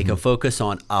 They can focus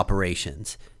on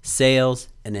operations, sales,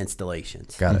 and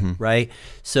installations. Got it. Right?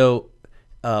 So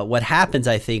what happens,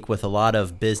 I think, with a lot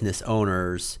of business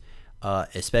owners,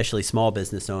 especially small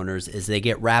business owners, is they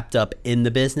get wrapped up in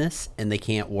the business and they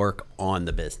can't work on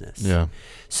the business. Yeah.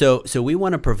 So we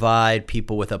want to provide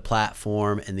people with a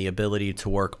platform and the ability to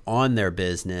work on their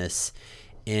business,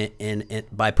 and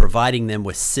by providing them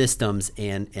with systems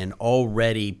and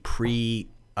already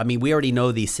we already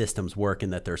know these systems work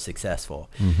and that they're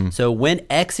successful. So when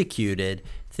executed,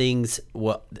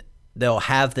 they'll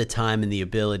have the time and the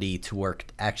ability to work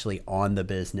actually on the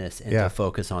business and to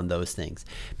focus on those things.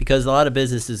 Because a lot of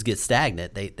businesses get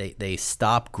stagnant. They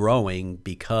stop growing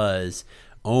because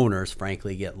owners,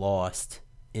 frankly, get lost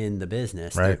in the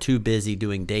business. Right. They're too busy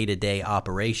doing day-to-day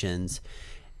operations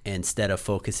instead of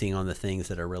focusing on the things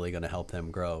that are really going to help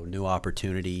them grow. New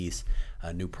opportunities,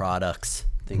 new products,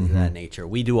 things of that nature.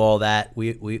 We do all that.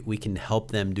 We can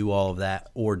help them do all of that,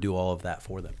 or do all of that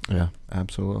for them. Yeah,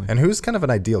 absolutely. And who's kind of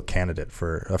an ideal candidate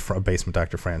for a Basement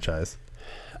Doctor franchise?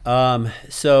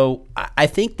 So I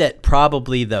think that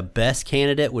probably the best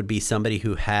candidate would be somebody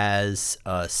who has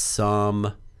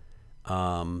some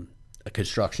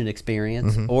construction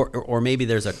experience, or maybe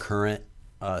there's a current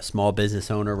small business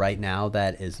owner right now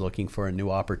that is looking for a new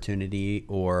opportunity,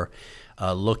 or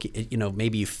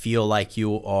maybe you feel like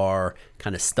you are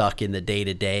kind of stuck in the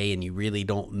day-to-day and you really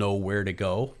don't know where to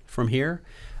go from here.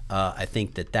 I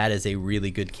think that is a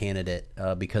really good candidate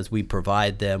because we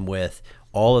provide them with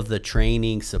all of the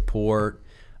training, support,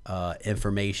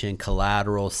 information,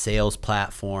 collateral, sales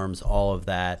platforms, all of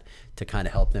that to kind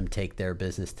of help them take their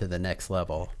business to the next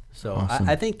level. So awesome.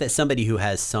 I think that somebody who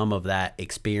has some of that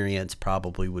experience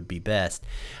probably would be best.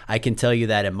 I can tell you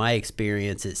that in my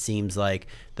experience, it seems like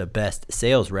the best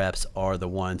sales reps are the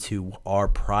ones who are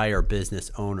prior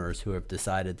business owners who have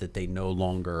decided that they no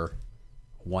longer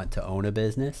want to own a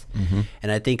business.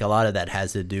 And I think a lot of that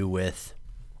has to do with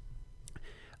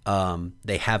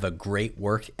they have a great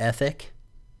work ethic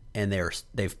and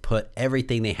they've put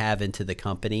everything they have into the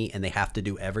company and they have to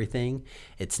do everything,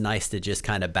 it's nice to just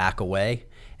kind of back away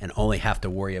and only have to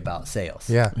worry about sales.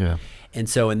 Yeah. And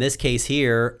so in this case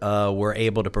here, we're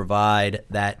able to provide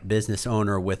that business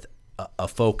owner with a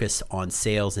focus on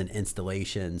sales and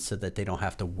installation so that they don't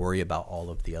have to worry about all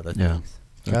of the other things.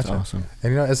 That's awesome.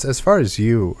 And as far as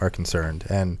you are concerned,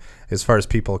 and as far as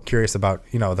people curious about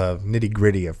the nitty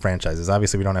gritty of franchises,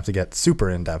 obviously we don't have to get super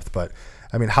in depth, but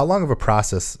I mean, how long of a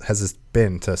process has this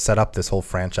been to set up this whole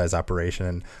franchise operation,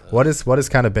 and what has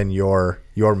kind of been your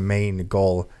main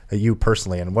goal, you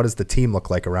personally, and what does the team look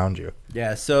like around you?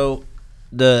 Yeah, so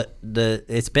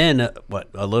it's been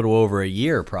a little over a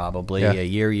year, probably a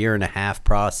year and a half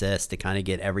process to kind of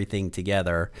get everything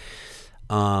together.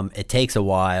 It takes a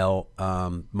while.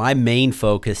 My main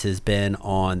focus has been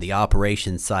on the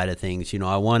operations side of things. We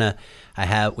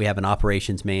have an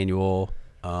operations manual.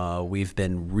 We've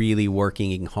been really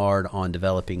working hard on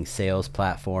developing sales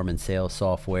platform and sales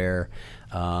software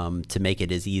to make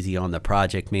it as easy on the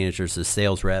project managers, the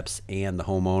sales reps, and the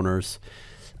homeowners.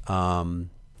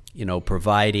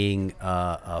 Providing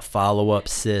follow-up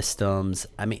systems.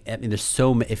 I mean, there's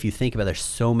if you think about it, there's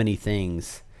so many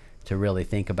things to really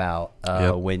think about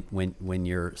when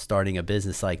you're starting a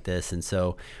business like this. And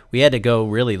so we had to go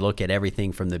really look at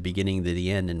everything from the beginning to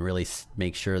the end and really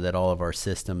make sure that all of our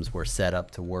systems were set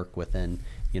up to work within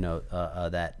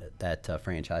that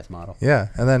franchise model. Yeah.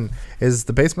 And then is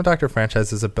the Basement Doctor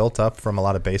franchise, is it built up from a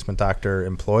lot of Basement Doctor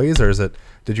employees, or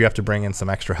did you have to bring in some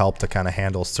extra help to kind of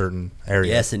handle certain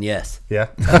areas? Yes and yes. Yeah.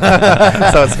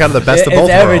 So it's kind of the best of both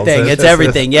everything. worlds. It's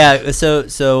everything. Yeah. So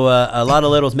a lot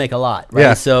of littles make a lot, right?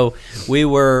 Yeah. So we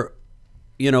were,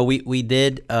 we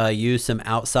did use some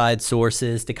outside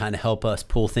sources to kind of help us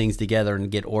pull things together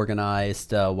and get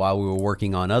organized while we were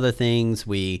working on other things.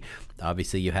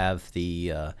 Obviously you have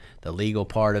the legal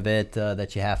part of it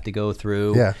that you have to go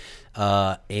through.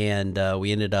 Yeah. And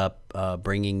we ended up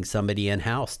bringing somebody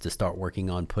in-house to start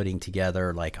working on putting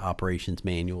together like operations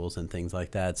manuals and things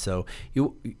like that. So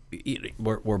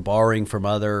we're borrowing from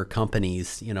other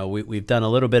companies. We've done a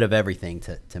little bit of everything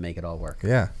to make it all work.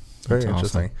 Yeah. Very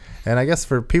interesting. Awesome. And I guess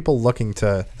for people looking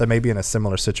that may be in a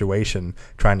similar situation,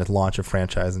 trying to launch a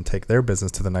franchise and take their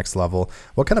business to the next level,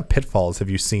 what kind of pitfalls have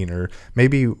you seen, or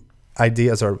maybe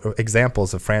ideas or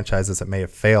examples of franchises that may have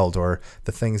failed, or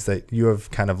the things that you have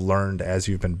kind of learned as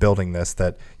you've been building this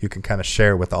that you can kind of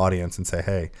share with the audience and say,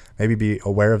 hey, maybe be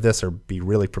aware of this or be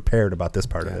really prepared about this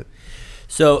part of it?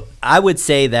 So I would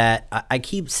say that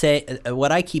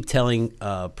what I keep telling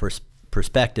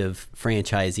prospective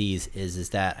franchisees is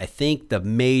that I think the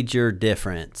major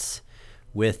difference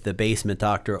with the Basement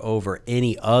Doctor over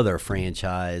any other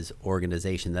franchise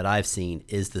organization that I've seen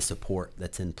is the support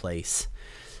that's in place.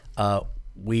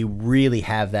 We really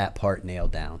have that part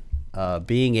nailed down.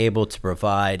 Being able to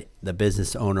provide the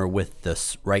business owner with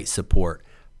the right support,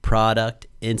 product,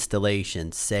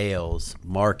 installation, sales,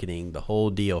 marketing, the whole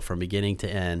deal from beginning to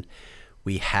end,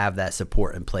 we have that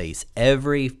support in place.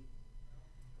 Every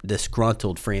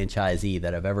disgruntled franchisee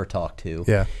that I've ever talked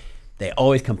to, they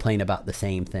always complain about the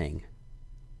same thing,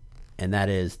 and that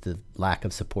is the lack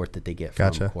of support that they get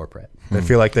from corporate. They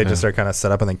feel like they just are kind of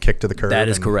set up and then kicked to the curb. That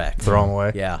is correct. Throw them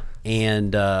away. Yeah,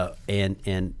 and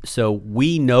so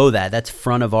we know that's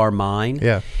front of our mind.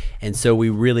 Yeah, and so we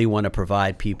really want to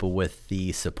provide people with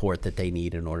the support that they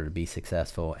need in order to be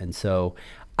successful. And so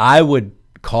I would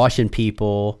caution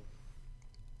people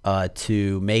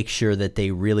to make sure that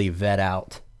they really vet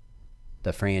out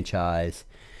the franchise.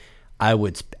 I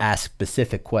would ask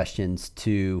specific questions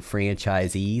to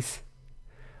franchisees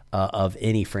of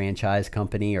any franchise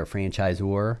company or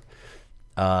franchisor,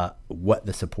 what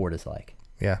the support is like.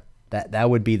 Yeah.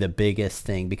 That would be the biggest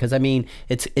thing, because I mean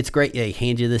it's great. They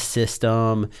hand you the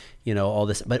system, all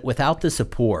this, but without the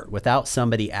support, without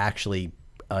somebody actually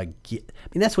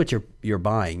that's what you're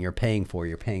buying. You're paying for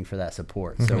that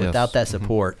support. So without that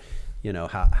support,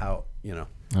 how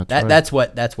that's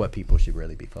what people should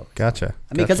really be focused on. Gotcha.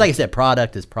 I mean, because like I said,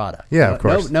 product is product. Yeah, of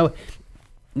course.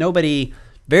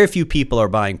 Very few people are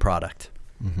buying product,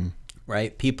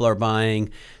 right? People are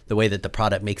buying the way that the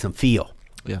product makes them feel.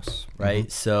 Yes.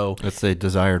 Right. So it's a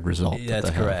desired result. That's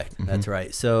correct. That's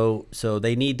right. So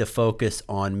they need to focus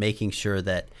on making sure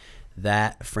that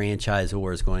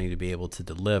franchisor is going to be able to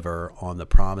deliver on the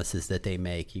promises that they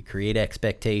make. You create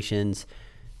expectations,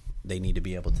 they need to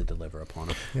be able to deliver upon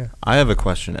them. Yeah. I have a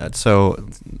question, Ed. So,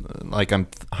 like, I'm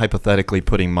hypothetically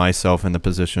putting myself in the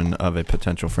position of a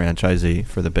potential franchisee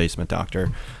for the Basement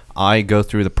Doctor. I go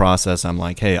through the process. I'm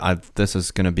like, hey, this is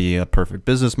going to be a perfect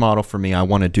business model for me. I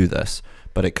want to do this.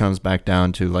 but it comes back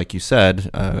down to, like you said,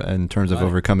 in terms of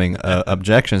overcoming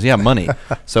objections. Yeah, money.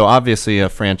 So obviously a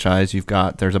franchise,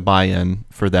 there's a buy-in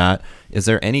for that. Is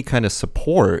there any kind of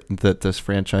support that this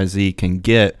franchisee can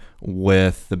get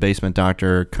with the Basement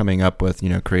Doctor coming up with,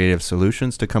 creative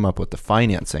solutions to come up with the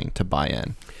financing to buy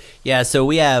in? Yeah, so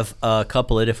we have a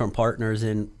couple of different partners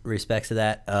in respects to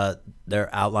that. They're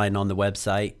outlined on the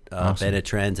website. Awesome. Beta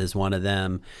Trends is one of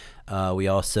them. We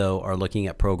also are looking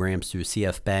at programs through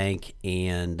CF Bank,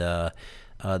 and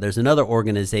there's another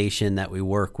organization that we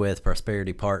work with,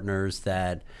 Prosperity Partners,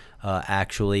 that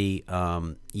actually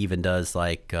even does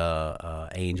like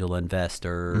angel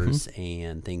investors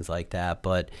and things like that.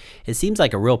 But it seems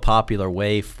like a real popular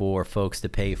way for folks to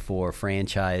pay for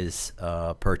franchise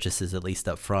purchases, at least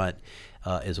up front,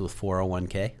 is with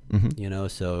 401k.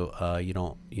 So you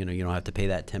don't have to pay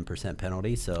that 10%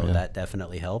 penalty. So that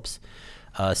definitely helps.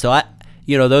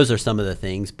 Those are some of the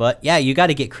things, but yeah, you got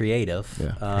to get creative.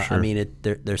 Yeah, for sure. I mean,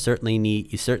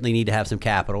 you certainly need to have some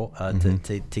capital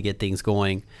to get things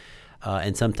going.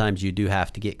 And sometimes you do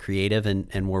have to get creative,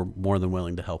 and we're more than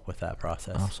willing to help with that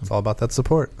process. Awesome. It's all about that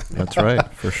support. That's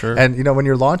right, for sure. And when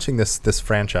you're launching this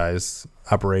franchise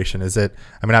operation,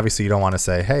 obviously you don't want to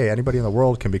say, hey, anybody in the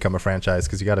world can become a franchise,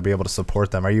 because you got to be able to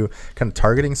support them. Are you kind of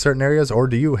targeting certain areas, or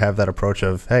do you have that approach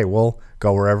of, hey, we'll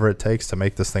go wherever it takes to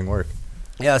make this thing work?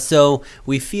 Yeah, so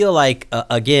we feel like,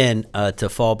 to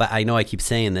fall back, I know I keep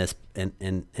saying this, and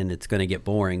it's going to get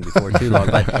boring before too long,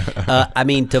 but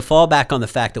to fall back on the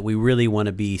fact that we really want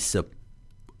to be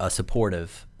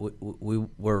supportive.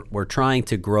 We're trying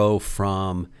to grow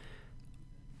from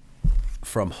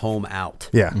home out.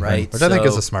 Yeah, right. Which I think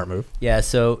is a smart move. Yeah,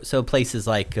 so places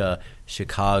like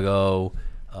Chicago,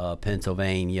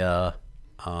 Pennsylvania,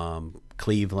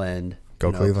 Cleveland.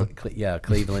 Go Cleveland.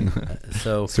 Cleveland.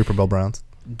 So Super Bowl Browns.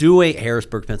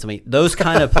 Harrisburg, Pennsylvania, those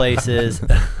kind of places.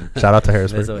 Shout out to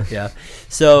Harrisburg. Yeah.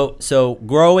 So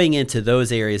growing into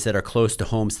those areas that are close to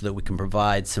home, so that we can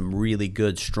provide some really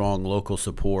good, strong local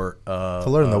support. To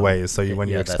learn the ways, so when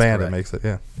you expand, it makes it.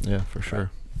 Yeah, for sure.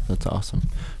 That's awesome.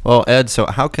 Well, Ed, so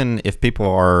how can, if people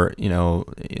are,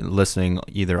 listening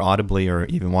either audibly or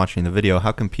even watching the video,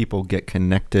 how can people get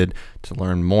connected to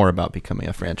learn more about becoming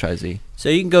a franchisee? So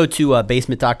you can go to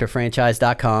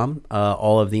basementdoctorfranchise.com.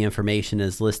 All of the information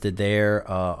is listed there.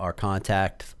 Our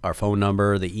contact, our phone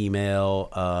number, the email,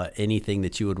 anything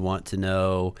that you would want to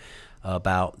know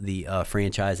about the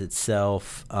franchise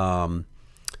itself.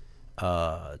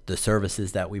 The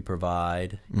services that we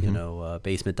provide,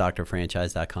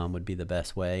 basementdoctorfranchise.com would be the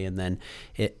best way. And then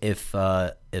if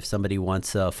somebody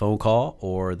wants a phone call,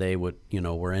 or they would,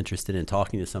 we're interested in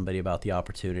talking to somebody about the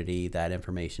opportunity, that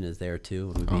information is there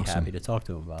too. And we'd be happy to talk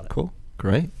to them about it. Cool.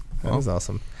 Great. That was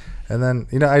awesome. And then,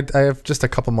 I have just a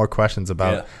couple more questions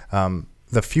about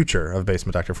the future of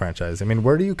Basement Doctor Franchise.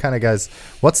 Where do you guys,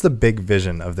 what's the big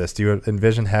vision of this? Do you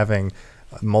envision having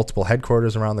multiple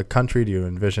headquarters around the country? Do you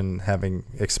envision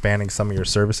expanding some of your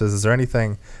services? Is there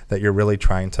anything that you're really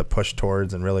trying to push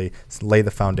towards and really lay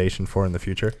the foundation for in the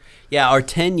future? Yeah, our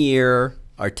 10-year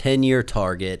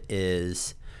target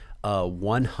is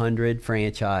 100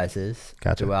 franchises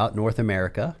throughout North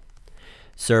America,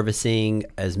 servicing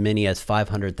as many as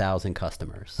 500,000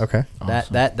 customers. Okay,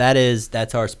 awesome.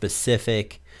 That's our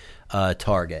specific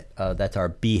target. That's our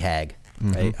BHAG.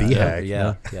 Right? BHAG.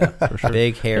 Yeah. For sure.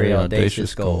 Big, hairy,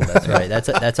 audacious goal. That's right.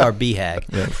 That's our BHAG.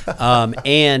 Yeah.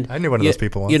 And I knew one of those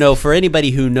people once. For anybody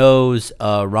who knows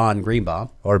Ron Greenbaum,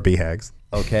 or BHAGs,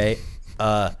 okay,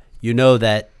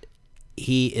 that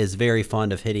he is very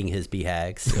fond of hitting his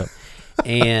BHAGs,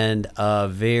 and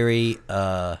very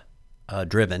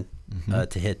driven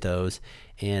to hit those.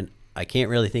 And I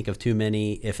can't really think of too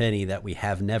many, if any, that we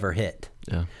have never hit.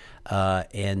 Yeah.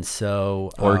 And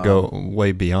so, or go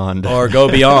way beyond, or go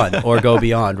beyond,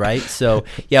 right? So,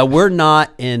 yeah, we're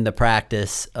not in the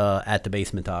practice at the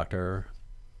Basement Doctor,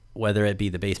 whether it be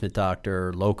the Basement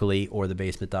Doctor locally or the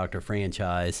Basement Doctor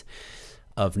franchise,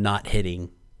 of not hitting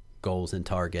goals and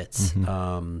targets.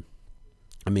 What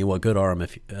good are them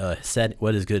if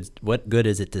what good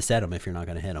is it to set them if you're not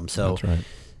going to hit them? So, that's right.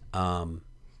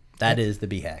 That is the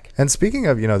BHAG. And speaking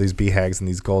of these BHAGs and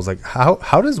these goals, like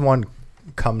how does one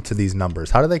come to these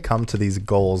numbers? How do they come to these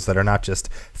goals that are not just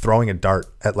throwing a dart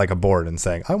at like a board and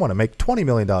saying, I want to make $20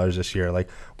 million this year? Like,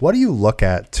 what do you look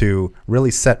at to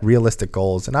really set realistic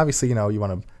goals? And obviously, you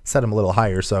want to set them a little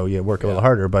higher, so you work a little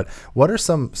harder. But what are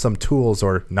some tools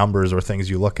or numbers or things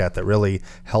you look at that really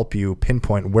help you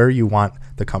pinpoint where you want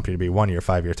the company to be 1 year,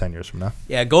 5 year, 10 years from now?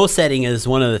 Yeah, goal setting is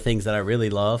one of the things that I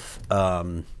really love.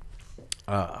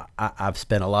 I've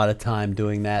spent a lot of time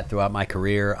doing that throughout my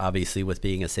career, obviously with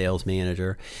being a sales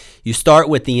manager. You start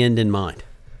with the end in mind.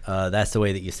 That's the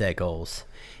way that you set goals.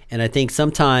 And I think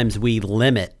sometimes we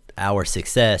limit our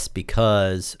success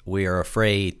because we are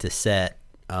afraid to set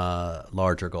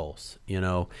larger goals.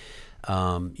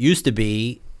 Used to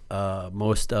be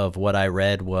most of what I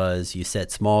read was you set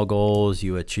small goals,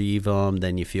 you achieve them,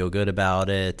 then you feel good about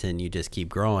it, and you just keep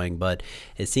growing. But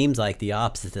it seems like the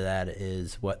opposite of that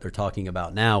is what they're talking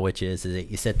about now, which is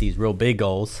that you set these real big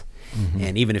goals. Mm-hmm.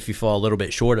 And even if you fall a little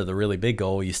bit short of the really big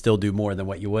goal, you still do more than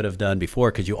what you would have done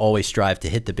before because you always strive to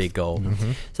hit the big goal.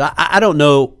 Mm-hmm. So I don't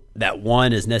know that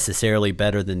one is necessarily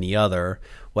better than the other.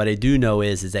 What I do know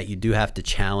is that you do have to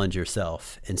challenge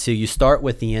yourself. And so you start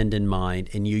with the end in mind,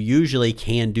 and you usually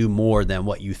can do more than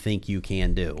what you think you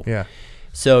can do. Yeah.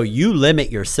 So you limit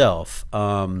yourself.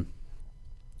 And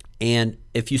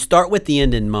if you start with the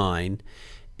end in mind,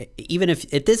 even if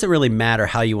it doesn't really matter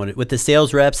how you want it. With the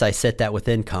sales reps, I set that with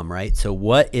income, right? So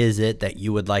what is it that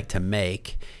you would like to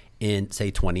make in, say,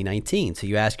 2019? So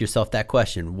you ask yourself that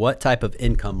question. What type of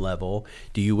income level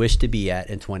do you wish to be at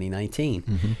in 2019?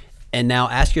 Mm-hmm. And now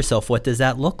ask yourself, what does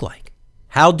that look like?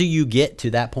 How do you get to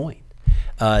that point?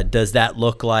 Does that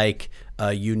look like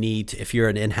you need, if you're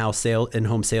an in-home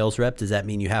sales rep, does that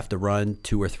mean you have to run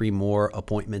 2 or 3 more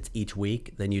appointments each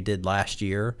week than you did last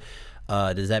year?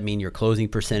 Does that mean your closing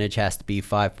percentage has to be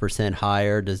 5%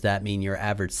 higher? Does that mean your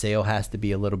average sale has to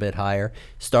be a little bit higher?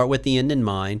 Start with the end in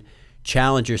mind,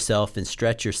 challenge yourself and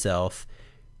stretch yourself,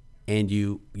 and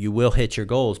you will hit your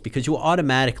goals because you will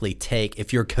automatically take,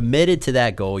 if you're committed to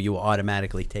that goal, you will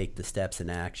automatically take the steps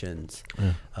and actions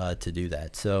to do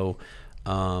that. So,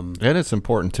 and it's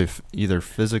important to either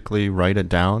physically write it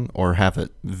down or have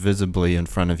it visibly in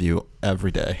front of you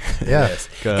every day. Yeah.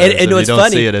 And if what's you don't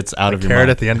funny, see it, it's out of your carrot mind.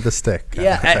 at the end of the stick.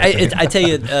 Yeah, I tell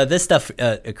you, this stuff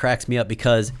it cracks me up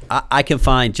because I can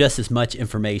find just as much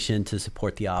information to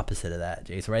support the opposite of that,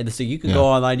 Jason, right? So you can go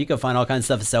online, you can find all kinds of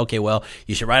stuff and say, okay, well,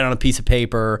 you should write it on a piece of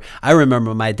paper. I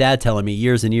remember my dad telling me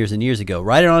years and years and years ago,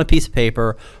 write it on a piece of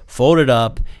paper, fold it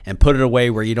up, and put it away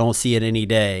where you don't see it any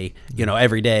day,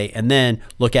 every day, and then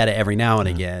look at it every now and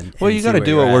again. Well, you got to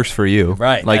do what works for you.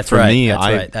 Right. Like for me,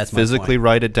 That's physically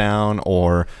write it down,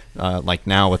 or like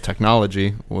now with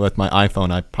technology, with my iPhone,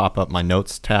 I pop up my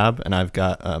notes tab, and I've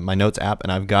got my notes app,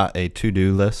 and I've got a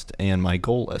to-do list and my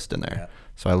goal list in there. Yeah.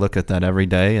 So I look at that every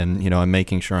day, and I'm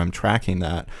making sure I'm tracking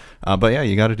that. But yeah,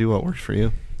 you got to do what works for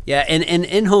you. Yeah, and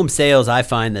in-home sales, I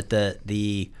find that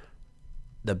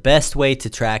the best way to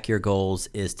track your goals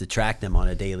is to track them on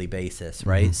a daily basis,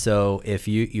 right? Mm-hmm. So if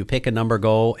you pick a number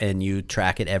goal and you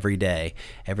track it every day,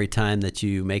 every time that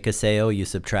you make a sale, you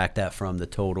subtract that from the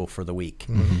total for the week,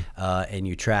 and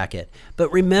you track it.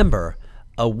 But remember,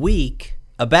 a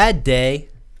bad day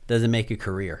doesn't make a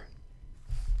career.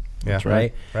 Yeah,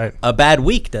 right. A bad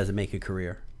week doesn't make a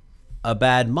career. A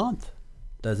bad month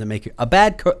doesn't make a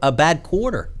bad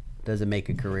quarter doesn't make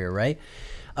a career, right?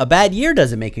 A bad year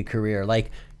doesn't make a career. Like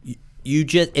you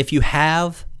just, if you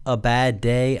have a bad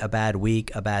day, a bad week,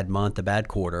 a bad month, a bad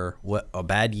quarter, a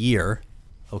bad year,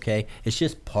 okay, it's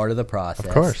just part of the process.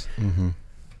 Of course. Mm-hmm.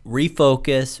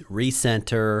 Refocus,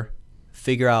 recenter,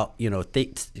 figure out,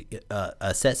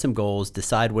 set some goals,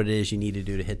 decide what it is you need to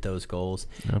do to hit those goals,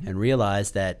 and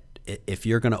realize that if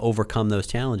you're going to overcome those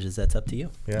challenges, that's up to you.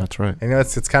 Yeah, that's right. And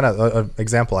it's kind of an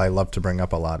example I love to bring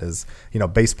up a lot is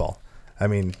baseball. I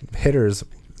mean,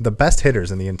 the best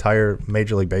hitters in the entire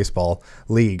Major League Baseball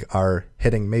league are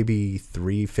hitting maybe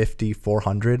 350,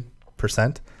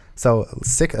 400%. So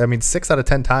 6 out of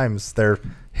 10 times they're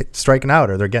striking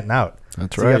out or they're getting out.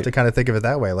 That's so right. You have to kind of think of it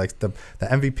that way. Like the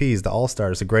MVPs, the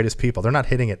All-Stars, the greatest people, they're not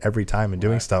hitting it every time and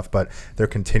doing stuff, but they're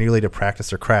continually to practice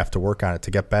their craft, to work on it,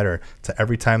 to get better, to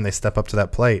every time they step up to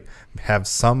that plate, have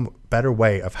some better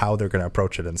way of how they're going to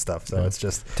approach it and stuff. So it's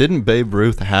just... Didn't Babe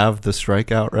Ruth have the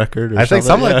strikeout record? I think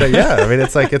something like that, yeah. I mean,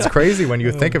 it's like, it's crazy when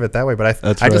you think of it that way, but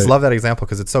I just love that example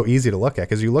because it's so easy to look at,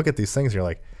 because you look at these things and you're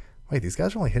like, wait, these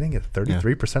guys are only hitting it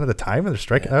 33% of the time and they're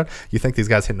striking out? You think these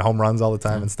guys hitting home runs all the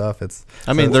time and stuff.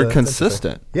 They're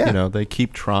consistent. Yeah. They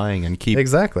keep trying and keep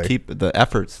the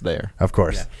efforts there. Of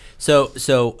course. Yeah.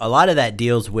 So a lot of that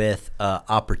deals with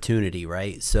opportunity,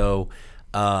 right? So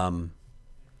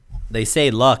they say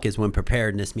luck is when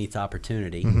preparedness meets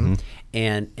opportunity. Mm-hmm.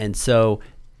 And so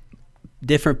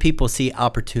different people see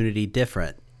opportunity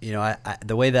different.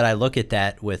 The way that I look at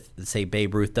that with, say,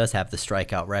 Babe Ruth does have the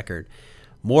strikeout record.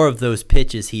 More of those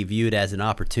pitches he viewed as an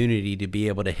opportunity to be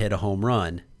able to hit a home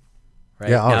run. Right?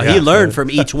 Yeah, he learned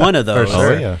from each one of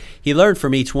those. He learned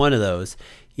from each one of those.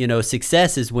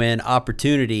 Success is when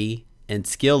opportunity and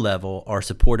skill level are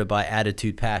supported by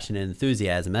attitude, passion, and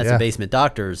enthusiasm. That's a basement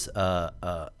doctor's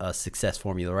success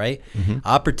formula, right? Mm-hmm.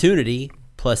 Opportunity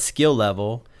plus skill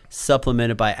level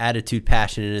supplemented by attitude,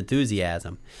 passion, and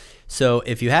enthusiasm. So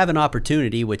if you have an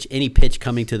opportunity, which any pitch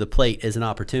coming to the plate is an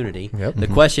opportunity, the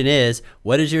question is,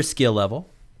 what is your skill level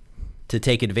to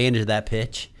take advantage of that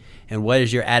pitch? And what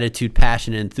is your attitude,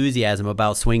 passion, and enthusiasm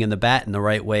about swinging the bat in the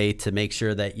right way to make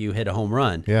sure that you hit a home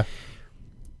run? Yeah.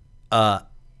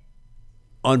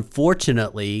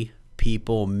 Unfortunately,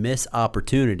 people miss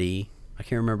opportunity. I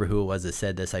can't remember who it was that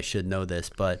said this. I should know this,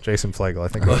 but Jason Flegel, I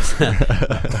think it was.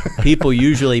 People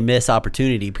usually miss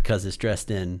opportunity because it's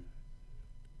dressed in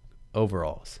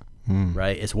overalls,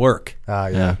 right? It's work.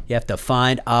 Yeah. You have to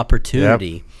find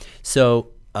opportunity.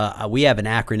 So we have an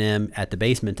acronym at the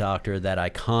Basement Doctor that I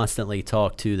constantly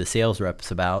talk to the sales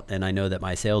reps about, and I know that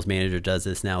my sales manager does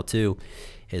this now too,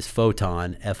 is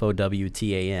FOWTAN,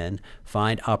 FOWTAN,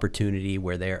 find opportunity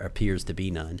where there appears to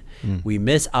be none. We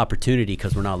miss opportunity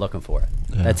because we're not looking for it.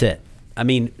 That's it. I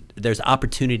mean, there's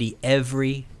opportunity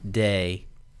every day,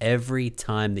 every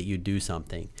time that you do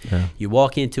something. You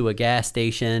walk into a gas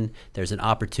station, there's an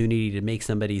opportunity to make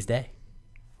somebody's day,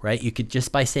 right? You could,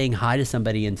 just by saying hi to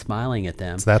somebody and smiling at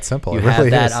them, it's that simple. You It have really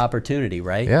that is. opportunity,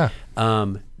 right? Yeah.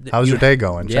 How's your day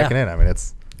going? Checking in. I mean,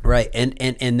 it's right.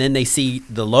 And then they see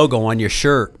the logo on your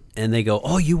shirt and they go,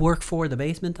 "Oh, you work for the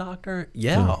Basement Doctor?"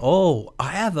 Yeah. Oh,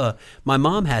 my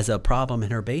mom has a problem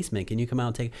in her basement. Can you come out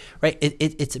and take? Right.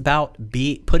 It's about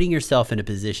putting yourself in a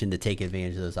position to take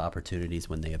advantage of those opportunities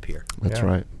when they appear. That's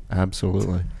right.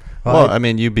 Absolutely. Well, I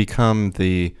mean, you become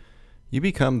the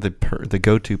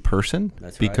go-to person.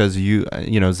 That's because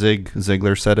Zig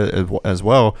Ziglar said it as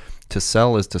well. To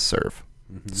sell is to serve.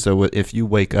 So if you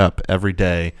wake up every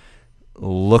day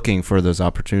looking for those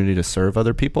opportunities to serve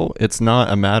other people, it's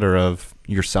not a matter of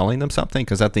you're selling them something,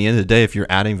 because at the end of the day, if you're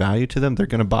adding value to them, they're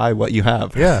going to buy what you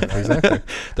have. Yeah, exactly.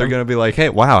 They're going to be like, hey,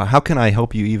 wow, how can I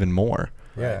help you even more?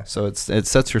 Yeah. So it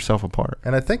sets yourself apart.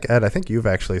 And I think, Ed, you've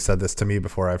actually said this to me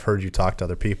before. I've heard you talk to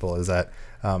other people, is that,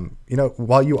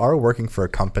 while you are working for a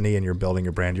company and you're building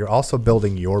your brand, you're also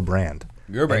building your brand.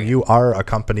 Your brand. And you are a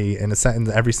company in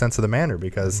every sense of the manner,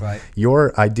 because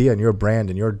your idea and your brand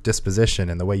and your disposition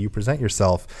and the way you present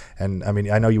yourself. And I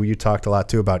mean, I know you talked a lot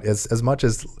too about as much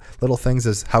as little things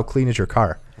as how clean is your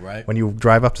car. Right. When you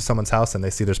drive up to someone's house and they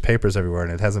see there's papers everywhere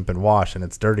and it hasn't been washed and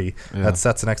it's dirty, that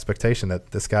sets an expectation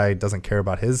that this guy doesn't care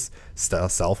about his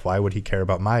self. Why would he care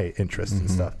about my interests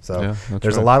and stuff? So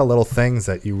there's a lot of little things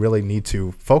that you really need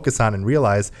to focus on and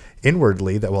realize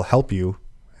inwardly that will help you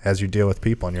as you deal with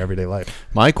people in your everyday life.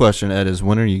 My question, Ed, is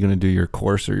when are you going to do your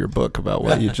course or your book about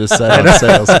what you just said on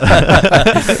sales?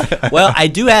 Well, I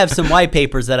do have some white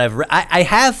papers that I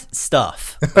have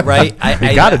stuff, right?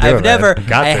 You got to do it,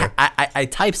 man. I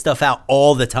type stuff out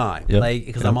all the time,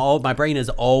 because my brain is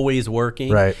always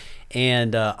working, right?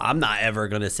 And I'm not ever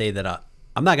going to say that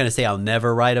I'm not going to say I'll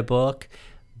never write a book,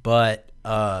 but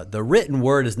the written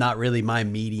word is not really my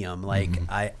medium. Like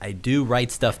I do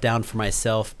write stuff down for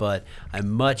myself, but I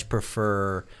much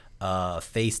prefer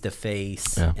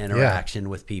face-to-face interaction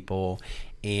with people.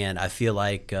 And I feel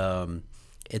like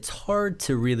it's hard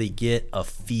to really get a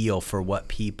feel for what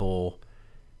people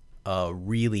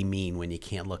really mean when you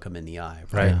can't look them in the eye.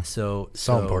 Right. Yeah. So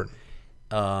important.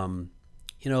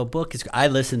 Book is, I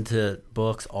listen to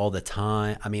books all the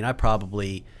time. I mean, I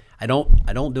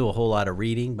don't do a whole lot of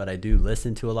reading, but I do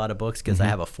listen to a lot of books because I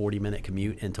have a 40-minute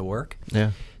commute into work.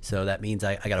 Yeah. So that means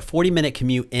I got a 40-minute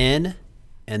commute in,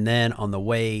 and then on the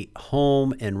way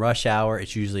home in rush hour,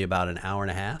 it's usually about an hour and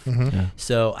a half. Yeah.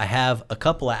 So I have a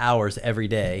couple of hours every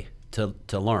day to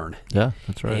learn. Yeah,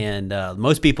 that's right. And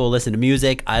most people listen to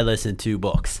music. I listen to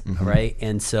books, right?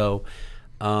 And so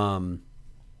I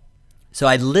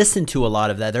listen to a lot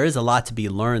of that. There is a lot to be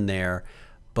learned there,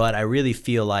 but I really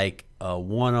feel like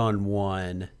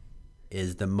one-on-one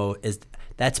is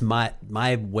that's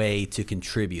my way to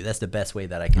contribute. That's the best way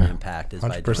that I can impact, is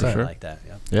by doing something like that.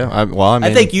 Yeah.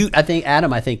 I think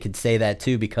Adam could say that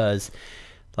too, because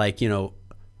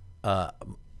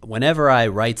whenever I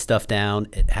write stuff down,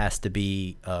 it has to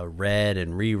be read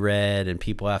and reread, and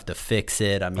people have to fix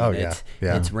it. I mean,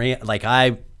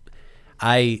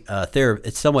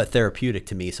 it's somewhat therapeutic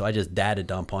to me, so I just data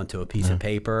dump onto a piece of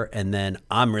paper, and then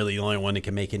I'm really the only one that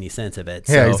can make any sense of it.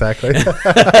 Yeah, exactly.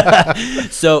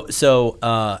 So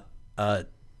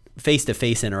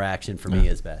face-to-face interaction for me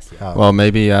is best. Yeah. Well,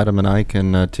 maybe Adam and I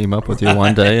can team up with you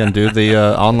one day and do the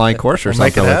online course or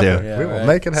something with you. We will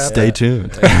make it happen. Stay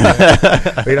tuned.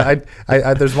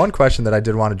 There's one question that I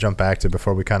did want to jump back to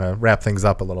before we kind of wrap things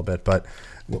up a little bit, but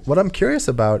what I'm curious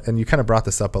about, and you kind of brought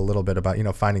this up a little bit about,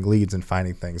 finding leads and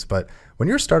finding things, but when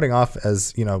you're starting off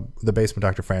as, the Basement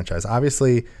Doctor franchise,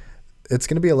 obviously it's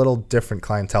going to be a little different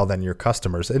clientele than your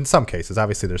customers. In some cases,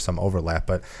 obviously there's some overlap,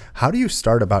 but how do you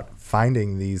start about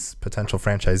finding these potential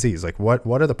franchisees? Like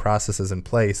what are the processes in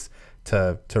place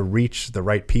to reach the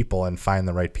right people and find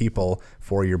the right people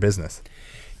for your business?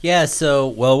 Yeah, so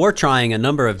we're trying a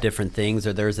number of different things.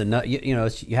 Or there's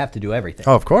you have to do everything.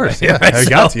 Oh, of course, right? yeah. Right? I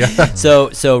got you.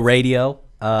 So radio,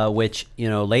 which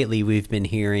lately we've been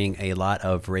hearing a lot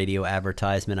of radio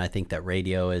advertisement. I think that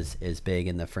radio is big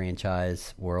in the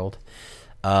franchise world.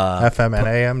 FM and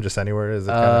AM, just anywhere is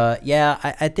it? Yeah,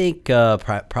 I think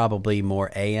probably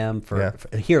more AM for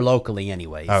here locally,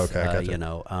 anyways. Oh, okay,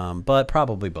 gotcha. But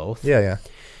probably both. Yeah.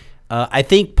 I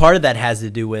think part of that has to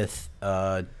do with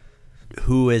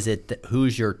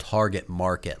who's your target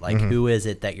market? Like, who is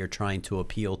it that you're trying to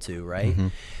appeal to, right? Mm-hmm.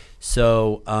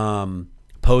 So,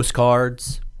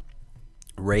 postcards,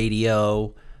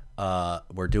 radio,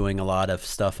 we're doing a lot of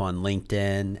stuff on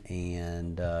LinkedIn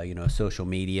and, social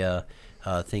media,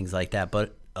 things like that,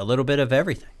 but a little bit of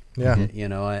everything. Yeah. I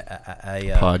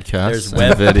podcasts, there's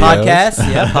web videos.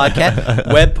 podcasts,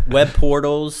 podcast, web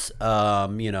portals,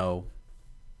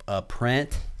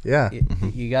 print. Yeah.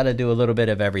 You got to do a little bit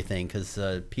of everything because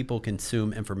people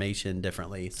consume information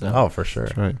differently. So. Oh, for sure.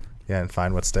 That's right. Yeah, and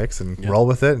find what sticks and roll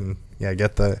with it, and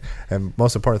and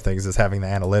most important things is having the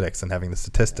analytics and having the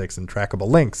statistics and trackable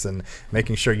links and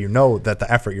making sure that the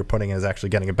effort you're putting in is actually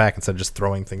getting it back instead of just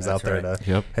throwing things out there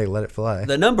to hey, let it fly.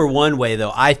 The number one way,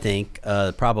 though, I think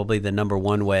probably the number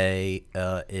one way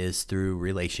is through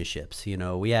relationships.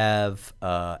 We have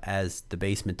as the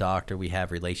Basement Doctor, we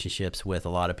have relationships with a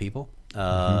lot of people,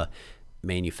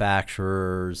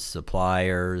 manufacturers,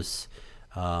 suppliers.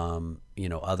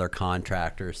 Other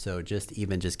contractors. So just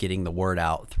getting the word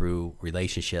out through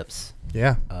relationships, is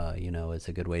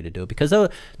a good way to do it, because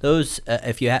those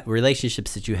if you have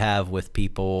relationships that you have with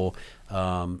people,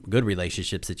 good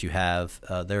relationships that you have,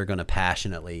 they're going to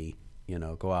passionately,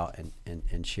 go out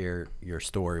and share your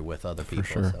story with other people.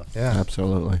 For sure. So. Yeah,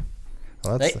 absolutely.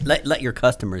 Well, let your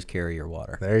customers carry your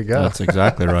water. There you go. That's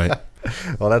exactly right.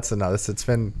 Well, that's enough. It's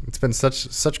been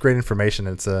such great information.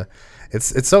 It's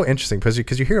so interesting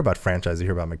because you hear about franchise, you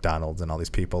hear about McDonald's and all these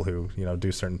people who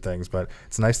do certain things, but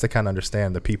it's nice to kind of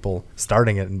understand the people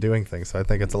starting it and doing things. So I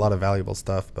think it's a lot of valuable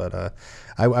stuff. But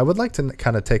I would like to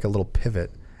kind of take a little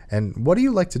pivot. And what do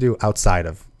you like to do outside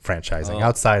of franchising,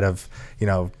 outside of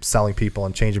selling people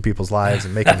and changing people's lives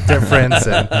and making a difference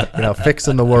and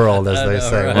fixing the world, as they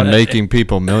say, right? And making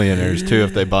people millionaires too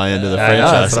if they buy into the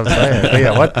franchise? That's what I'm saying. But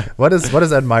yeah, what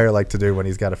does Ed Meyer like to do when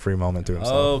he's got a free moment to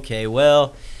himself? Okay,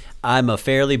 well, I'm a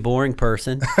fairly boring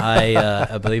person.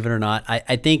 I believe it or not.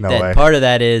 I think part of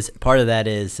that is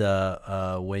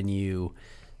when you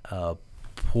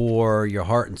pour your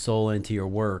heart and soul into your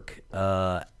work.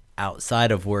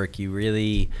 Outside of work, you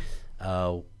really,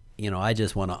 I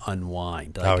just want to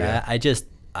unwind.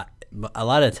 A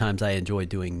lot of times I enjoy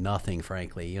doing nothing,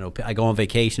 frankly. I go on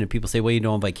vacation and people say, what do you do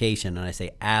on vacation? And I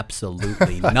say,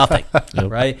 absolutely nothing,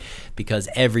 right? Because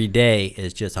every day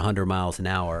is just 100 miles an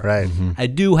hour. Right. Mm-hmm. I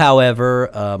do,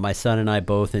 however, my son and I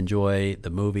both enjoy the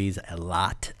movies a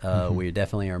lot. We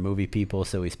definitely are movie people,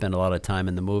 so we spend a lot of time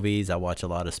in the movies. I watch a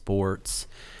lot of sports.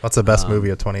 What's the best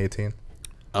movie of 2018?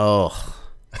 Oh,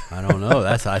 I don't know.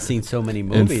 I've seen so many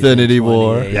movies. Infinity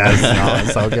War.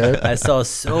 Yes, so good. I saw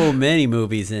so many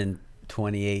movies in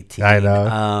 2018. I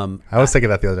know. I was thinking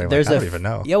that the other day. I don't even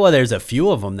know. Yeah, well, there's a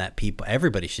few of them that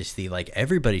everybody should see. Like,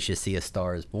 everybody should see A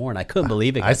Star Is Born. I couldn't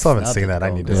believe it. I still haven't seen that.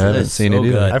 I need to see it. I haven't seen it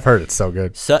either. I've heard it's so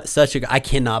good. I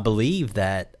cannot believe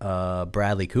that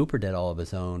Bradley Cooper did all of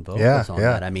his own vocals on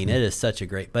that. I mean, it is such a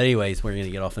great. But anyways, we're going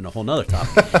to get off into a whole nother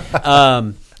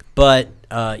topic. But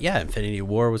Infinity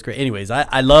War was great. Anyways,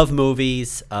 I love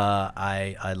movies.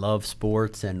 I love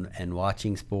sports and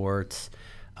watching sports.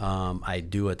 I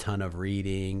do a ton of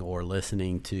reading or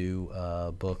listening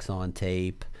to books on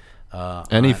tape.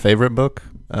 Any favorite book,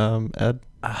 Ed?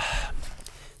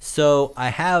 So I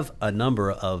have a number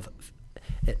of.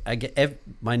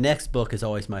 My next book is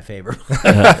always my favorite.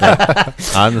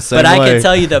 I'm the same way. But I can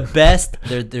tell you the best.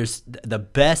 There's the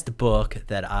best book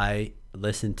that I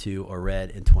listened to or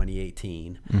read in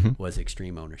 2018 was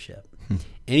Extreme Ownership.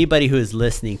 Anybody who is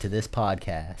listening to this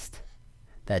podcast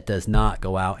that does not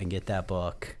go out and get that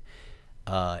book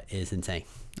is insane.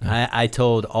 I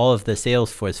told all of the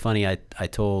sales force, funny, I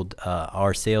told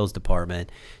our sales department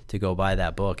to go buy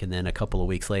that book, and then a couple of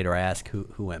weeks later I asked who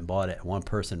went and bought it. One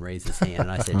person raised his hand,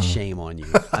 and I said, shame on you.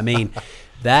 I mean,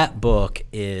 that book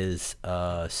is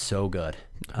so good.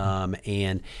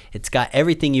 And it's got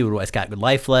everything you would want. It's got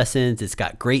life lessons. It's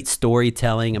got great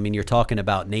storytelling. I mean, you're talking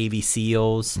about Navy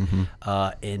SEALs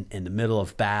in the middle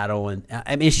of battle. And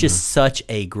I mean, it's just such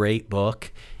a great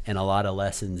book. and a lot of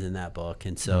lessons in that book.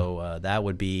 And so that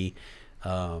would be.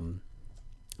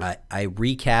 I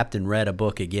recapped and read a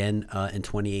book again in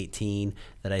 2018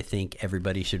 that I think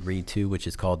everybody should read too, which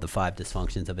is called The 5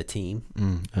 Dysfunctions of a Team,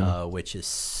 which is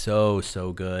so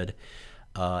good,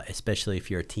 especially if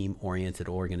you're a team-oriented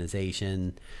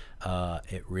organization.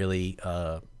 It really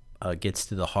gets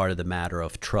to the heart of the matter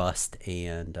of trust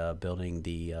and building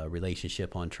the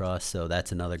relationship on trust. So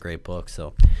that's another great book.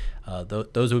 So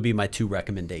those would be my 2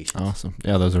 recommendations. Awesome.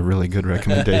 Yeah, those are really good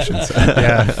recommendations.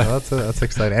 Yeah, well, that's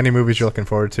exciting. Any movies you're looking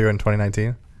forward to in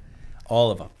 2019?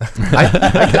 All of them.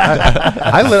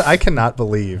 I cannot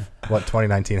believe what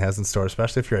 2019 has in store,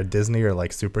 especially if you're a Disney or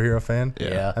like superhero fan.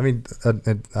 Yeah. I mean,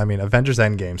 Avengers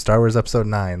Endgame, Star Wars Episode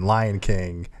 9, Lion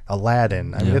King,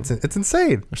 Aladdin. I mean, it's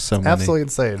insane. There's so it's many. Absolutely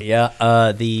insane.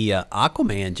 Yeah. The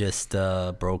Aquaman just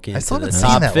broke into the seen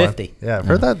top that 50. One. Yeah, I've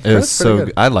heard that. It was so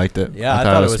good. I liked it. Yeah, I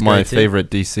thought it was my great too. favorite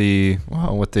DC.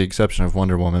 Well, with the exception of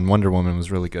Wonder Woman. Wonder Woman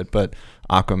was really good, but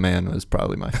Aquaman was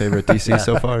probably my favorite DC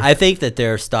so far. I think that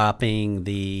they're stopping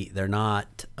they're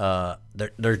not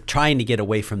they're trying to get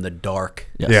away from the dark.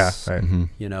 Yes. Yeah, right. Mm-hmm.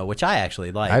 You know, which I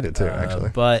actually like. I did too,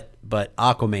 actually. But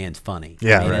Aquaman's funny.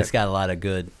 Yeah, I mean, right. It's got a lot of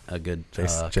good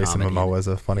Jason comedy. Momoa is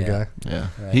a funny guy. Yeah.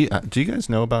 Right. Do you guys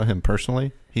know about him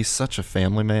personally? He's such a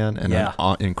family man and an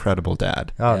incredible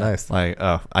dad. Oh, Yeah. nice. Like,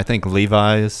 I think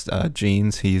Levi's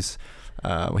jeans. He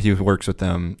works with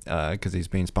them because he's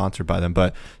being sponsored by them.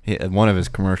 But one of his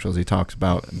commercials, he talks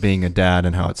about being a dad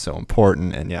and how it's so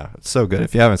important. And yeah, it's so good.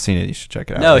 If you haven't seen it, you should check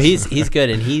it out. No, he's good,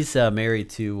 and he's married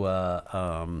to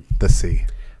The Sea.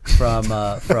 from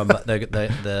the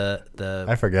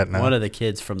I forget now. one of the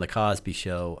kids from the Cosby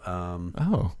Show.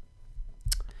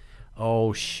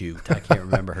 Oh shoot, I can't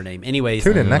remember her name. Anyways,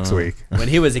 Tune in next week. when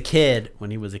he was a kid,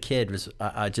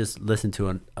 I just listened to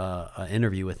an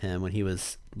interview with him when he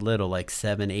was little, like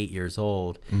 7-8 years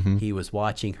old. Mm-hmm. He was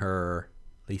watching her,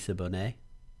 Lisa Bonet.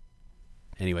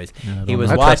 Anyways, Yeah, he was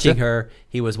know. watching her.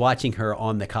 He was watching her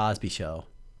on the Cosby Show,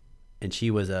 and she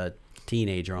was a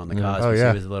teenager on the Cosby. Oh,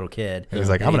 yeah. She was a little kid. He was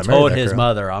like, And "I'm he gonna marry told that his girl."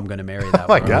 mother, "I'm going to marry that." Oh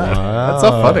my girl." God. That's so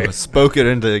funny. Spoke it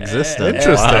into existence.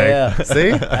 Interesting. yeah.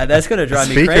 See? That's going to drive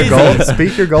me Speak crazy.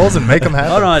 speak your goals and make them happen.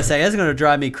 Hold on a second. That's going to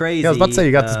drive me crazy. Yeah, I was about to say,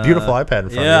 you got this beautiful iPad in front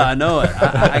of you. Yeah, I know it.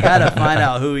 I got to find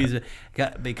out who he's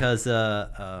because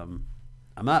I'm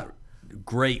not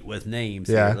great with names.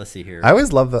 Yeah. Here. Let's see here. I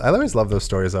always love those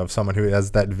stories of someone who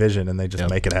has that vision and they just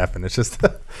make it happen. It's just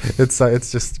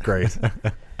it's just great.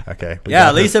 Okay.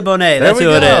 Yeah, Lisa Bonet. That's we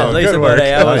who it go. is. Lisa Good work.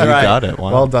 Bonet. I Oh, was you right. got it.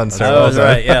 Wow. Well done, sir. I Well was done.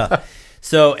 right. Yeah.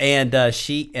 So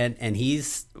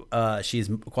she's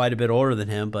quite a bit older than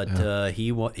him, but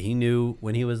he knew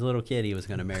when he was a little kid he was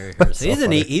going to marry her. So, he's a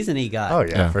neat guy. Oh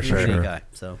yeah, for He's a sure. neat guy.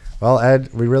 So Well,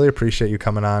 Ed, we really appreciate you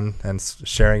coming on and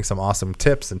sharing some awesome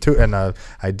tips and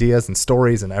ideas and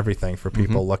stories and everything for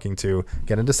people looking to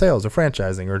get into sales or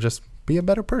franchising or just be a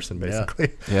better person,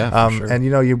 basically. Yeah, for sure. And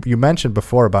you mentioned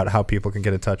before about how people can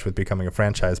get in touch with becoming a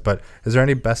franchise, but is there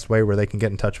any best way where they can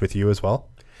get in touch with you as well?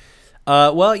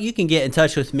 well, you can get in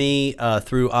touch with me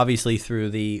through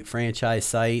the franchise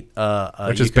site,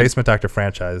 Which is Basement Doctor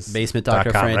Franchise.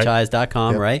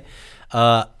 basementdoctorfranchise.com, Right?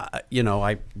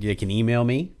 right? You can email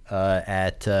me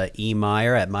at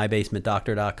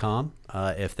emeyer@mybasementdoctor.com.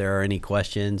 If there are any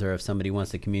questions or if somebody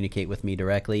wants to communicate with me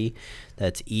directly,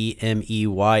 that's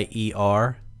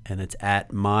EMEYER, and it's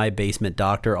at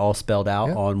mybasementdoctor, all spelled out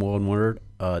on one word.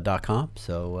 .com.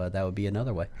 So that would be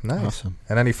another way. Nice. Awesome.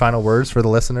 And any final words for the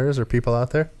listeners or people out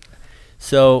there?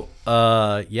 So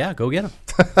yeah, go get them.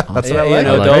 That's what I like.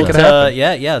 Make it happen.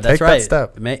 Yeah, that's Take that right.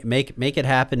 step. Make it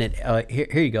happen. And here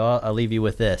you go. I'll leave you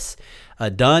with this.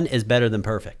 Done is better than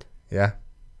perfect. Yeah.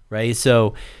 Right.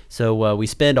 So we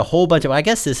spend a whole bunch of. I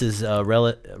guess this is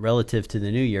relative to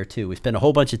the new year too. We spend a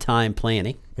whole bunch of time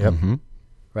planning. Yep.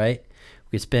 Right.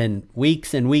 We spend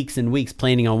weeks and weeks and weeks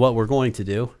planning on what we're going to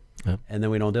do. Yep. And then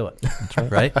we don't do it. That's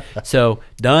right. So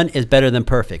done is better than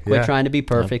perfect. Quit Yeah. trying to be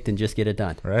perfect and just get it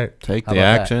done. Right. Take How the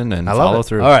about that? action and I love follow it.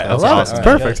 through. All right. I That's love awesome. it. It's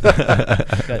All right,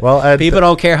 perfect. good. Well, Ed, People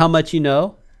don't care how much you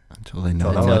know Until they know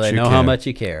Until how until much they you know care. how much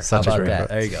you care. Such how a about great that? book.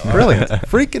 There you go. brilliant.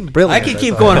 Freaking brilliant. I can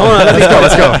keep going. Hold on. Let me go.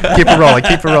 Let's go. Keep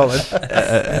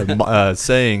it rolling.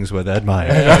 Sayings with Ed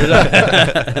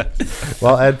Meyer.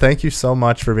 Well, Ed, thank you so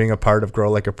much for being a part of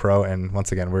Grow Like a Pro. And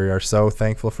once again, we are so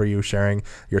thankful for you sharing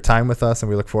your time with us. And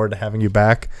we look forward to having you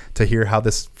back to hear how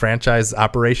this franchise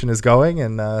operation is going.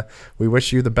 And we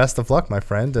wish you the best of luck, my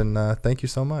friend. And thank you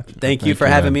so much. Thank you for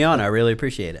having me on. I really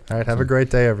appreciate it. All right. Have a great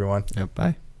day, everyone. Yep,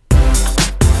 bye.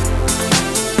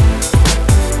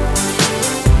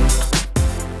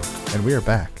 And we are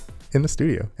back in the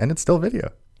studio. And it's still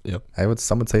video. Yep.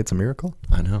 Some would say it's a miracle.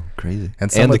 I know, crazy.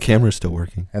 And the camera's still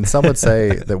working. And some would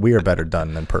say that we are better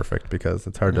done than perfect, because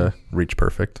it's hard to reach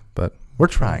perfect. But we're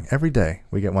trying. Every day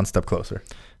we get one step closer.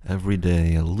 Every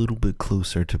day a little bit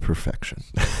closer to perfection.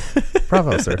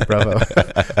 Bravo, sir. Bravo.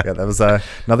 Yeah, that was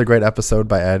another great episode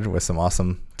by Ed with some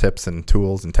awesome tips and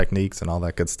tools and techniques and all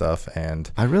that good stuff.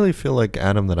 And I really feel like,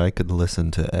 Adam, that I could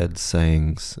listen to Ed's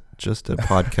sayings, just a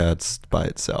podcast by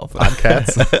itself.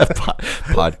 Podcasts?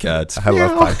 Podcasts. I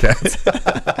love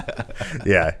podcasts.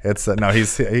 Yeah,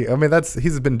 it's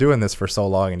he's been doing this for so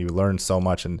long, and you learn so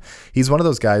much. And he's one of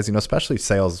those guys, especially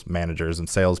sales managers and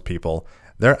salespeople,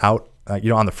 they're out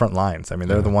on the front lines. I mean,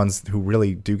 they're the ones who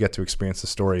really do get to experience the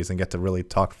stories and get to really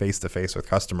talk face to face with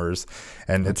customers.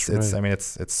 And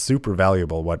it's super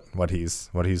valuable what he's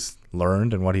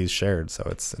learned and what he's shared. So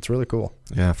it's really cool.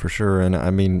 Yeah, for sure. And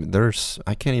I mean,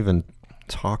 I can't even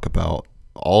talk about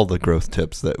all the growth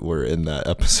tips that were in that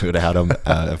episode, Adam.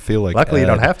 I feel like luckily you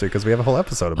don't have to, because we have a whole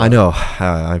episode about it. I know.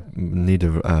 I need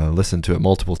to listen to it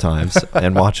multiple times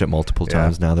and watch it multiple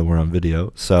times now that we're on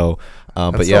video. So,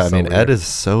 but yeah, I mean, weird. Ed is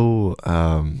so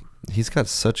he's got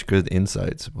such good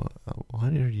insights.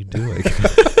 What are you doing?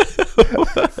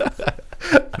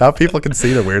 Now people can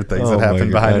see the weird things that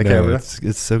happen behind the camera.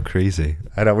 It's so crazy.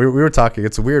 I know. We were talking.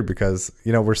 It's weird because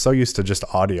we're so used to just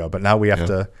audio, but now we have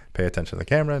to pay attention to the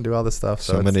camera and do all this stuff.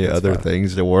 So many other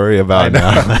things to worry about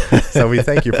now. So we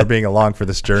thank you for being along for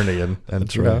this journey, and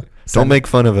that's right. Don't make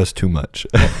fun of us too much.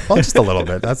 Well, just a little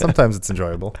bit. Sometimes it's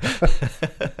enjoyable.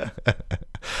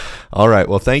 All right.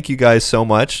 Well, thank you guys so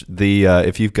much.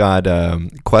 If you've got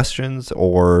questions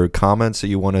or comments that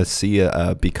you want to see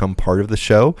become part of the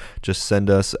show, just send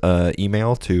us an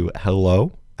email to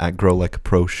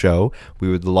hello@growlikeapro.show. We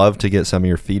would love to get some of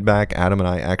your feedback. Adam and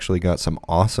I actually got some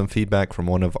awesome feedback from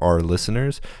one of our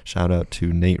listeners. Shout out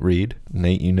to Nate Reed.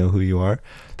 Nate, you know who you are.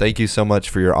 Thank you so much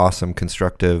for your awesome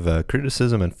constructive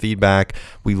criticism and feedback.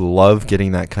 We love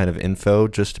getting that kind of info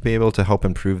just to be able to help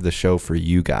improve the show for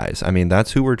you guys. I mean,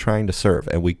 that's who we're trying to serve,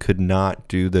 and we could not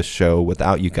do this show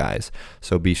without you guys.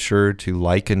 So be sure to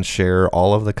like and share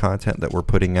all of the content that we're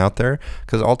putting out there,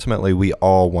 because ultimately we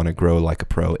all want to grow like a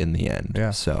pro in the end. Yeah,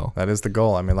 so that is the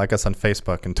goal. I mean, like us on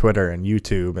Facebook and Twitter and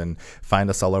YouTube, and find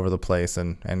us all over the place.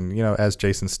 And as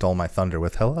Jason stole my thunder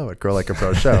with hello at Grow Like a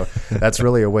Pro Show, that's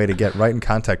really a way to get right in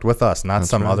contact with us, not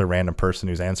some other random person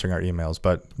who's answering our emails,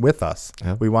 but with us.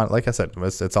 We want, like I said,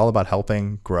 it's all about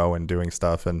helping grow and doing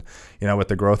stuff. And with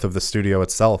the growth of the studio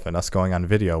itself and us going on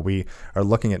video, we are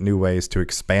looking at new ways to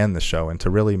expand the show and to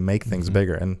really make things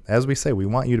bigger. And as we say, we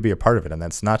want you to be a part of it, and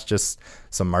that's not just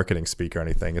some marketing speak or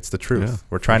anything. It's the truth.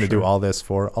 We're trying to do all this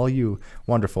for all you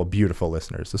wonderful, beautiful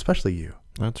listeners, especially you.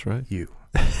 That's right. You.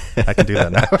 I can do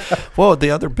that now. Well,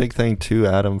 the other big thing too,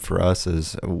 Adam, for us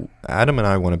is Adam and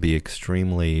I want to be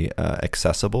extremely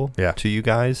accessible to you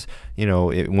guys.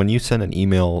 When you send an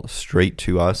email straight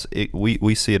to us,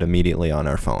 we see it immediately on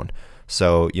our phone.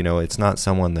 So, it's not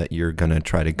someone that you're going to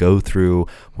try to go through.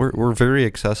 We're very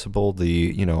accessible.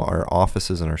 Our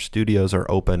offices and our studios are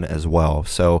open as well.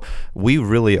 So we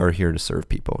really are here to serve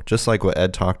people. Just like what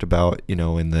Ed talked about,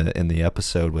 in the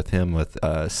episode with him with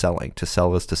selling, to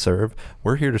sell is to serve.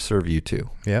 We're here to serve you too.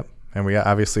 Yep. And we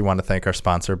obviously want to thank our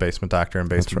sponsor, Basement Doctor and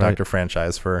Basement Doctor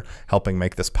Franchise, for helping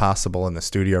make this possible, and the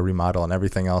studio remodel and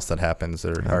everything else that happens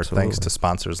are thanks to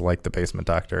sponsors like the Basement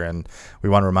Doctor. And we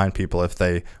want to remind people, if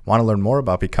they want to learn more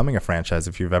about becoming a franchise,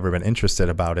 if you've ever been interested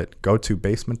about it, go to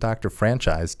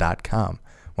basementdoctorfranchise.com.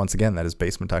 Once again, that is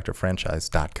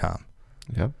basementdoctorfranchise.com.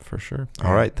 Yep, for sure.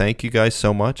 All right. Thank you guys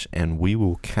so much, and we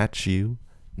will catch you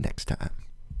next time.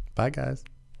 Bye, guys.